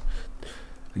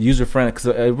 user friendly. Because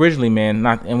originally, man,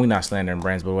 we're not slandering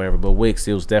brands, but whatever. But Wix,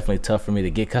 it was definitely tough for me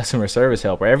to get customer service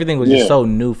help. Or everything was just Yeah. so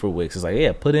new for Wix. It's like,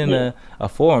 yeah, put in Yeah. a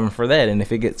form for that, and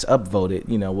if it gets upvoted,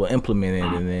 you know, we'll implement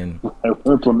it, and then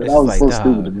Implement. it's That was like, so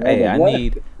stupid. dog, Man. hey, I Like, what?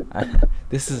 need,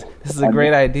 this is a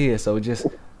great idea. So just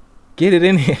get it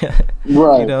in here.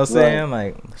 Right. You know what I'm Right. saying?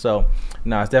 Like, so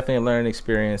no, it's definitely a learning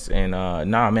experience. And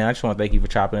nah, man, I just want to thank you for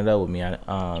chopping it up with me.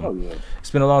 Oh yeah.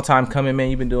 It's been a long time coming, man.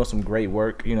 You've been doing some great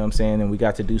work, you know what I'm saying? And we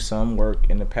got to do some work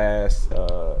in the past,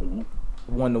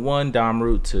 one-to-one, Dom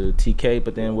Root to TK,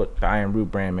 but then with the Iron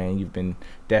Root brand, man, you've been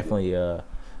definitely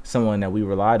someone that we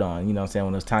relied on, you know what I'm saying?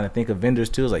 When it was time to think of vendors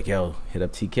too, it's like, yo, hit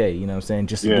up TK, you know what I'm saying?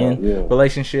 Just Yeah, again, yeah.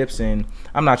 relationships. And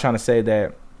I'm not trying to say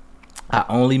that I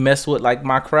only mess with like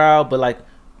my crowd, but like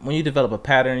when you develop a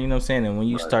pattern, you know what I'm saying, and when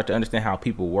you Right. start to understand how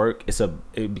people work,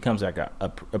 it becomes like a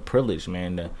privilege,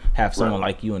 man, to have someone Right.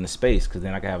 like you in the space, because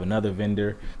then I can have another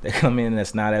vendor that come in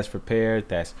that's not as prepared,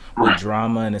 that's with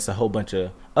drama, and it's a whole bunch of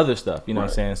other stuff, you know what I'm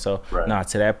Right. saying? So Right. nah,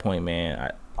 to that point,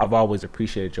 man, I've always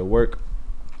appreciated your work,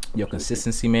 your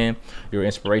consistency, man, your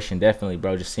inspiration, definitely,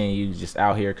 bro. Just seeing you just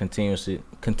out here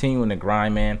continuing to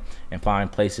grind, man, and find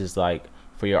places like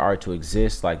for your art to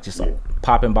exist, like just like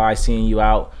popping by, seeing you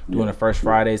out doing the first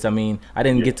Fridays. I mean, I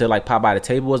didn't get to like pop by the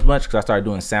table as much because I started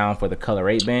doing sound for the Color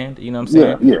 8 band, you know what I'm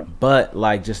saying? Yeah. But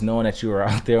like just knowing that you were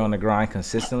out there on the grind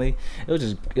consistently,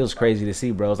 it was crazy to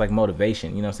see, bro. It's like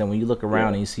motivation, you know what I'm saying? When you look around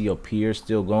and you see your peers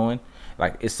still going,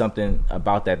 like it's something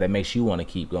about that makes you want to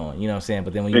keep going, you know what I'm saying?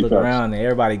 But then when you Big look facts. around and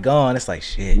everybody gone, it's like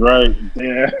shit. Right.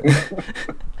 Yeah.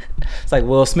 It's like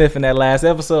Will Smith in that last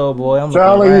episode, boy. I'm looking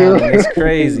Telling around you. and it's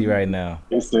crazy right now.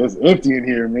 It's empty in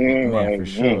here, man. Man, Like, for man.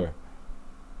 sure.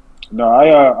 No,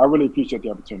 I really appreciate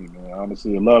the opportunity, man.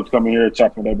 Honestly, I love coming here,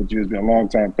 chopping it up with you. It's been a long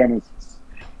time coming.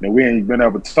 We ain't been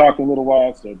able to talk in a little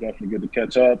while, so definitely good to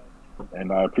catch up.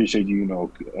 And I appreciate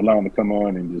you, allowing me to come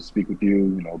on and just speak with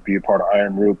you, be a part of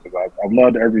Iron Root, because I've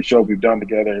loved every show we've done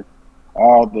together.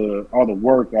 All the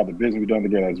work, all the business we've done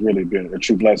together has really been a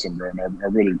true blessing, bro. And I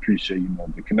really appreciate,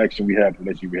 the connection we have, the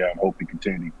relationship we have, and hope we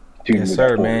continue Yes, with sir,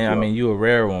 that forward man. as well. I mean, you a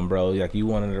rare one, bro. Like you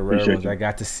one of the rare Appreciate ones. you. I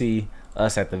got to see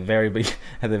us at the very beginning.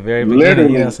 You know,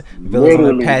 Literally. what I'm saying? Villas on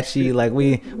Literally. Apache, like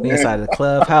we inside the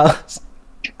clubhouse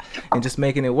and just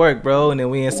making it work, bro. And then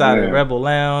we inside the Man. Rebel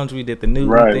Lounge. We did the Newton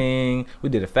Right. thing. We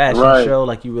did a fashion Right. show.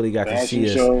 Like you really got to Fashion see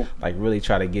us, show. like really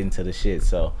try to get into the shit.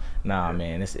 So nah,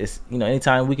 man, it's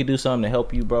anytime we could do something to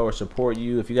help you, bro, or support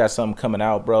you. If you got something coming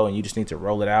out, bro, and you just need to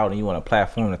roll it out and you want a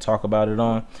platform to talk about it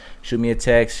on, shoot me a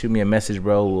text, shoot me a message,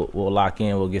 bro. We'll lock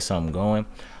in. We'll get something going.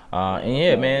 And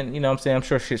yeah, man, you know what I'm saying? I'm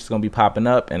sure shit's going to be popping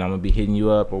up and I'm going to be hitting you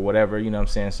up or whatever, you know what I'm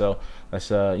saying? So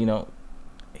let's,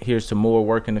 here's to more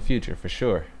work in the future for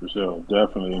sure. For sure,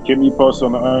 definitely. And keep me posted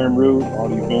on the Iron Root, all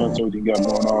the events, everything you got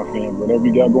going on, man. Whatever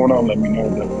you got going on, let me know.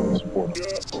 Definitely support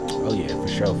it. Oh yeah, for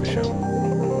sure, for sure.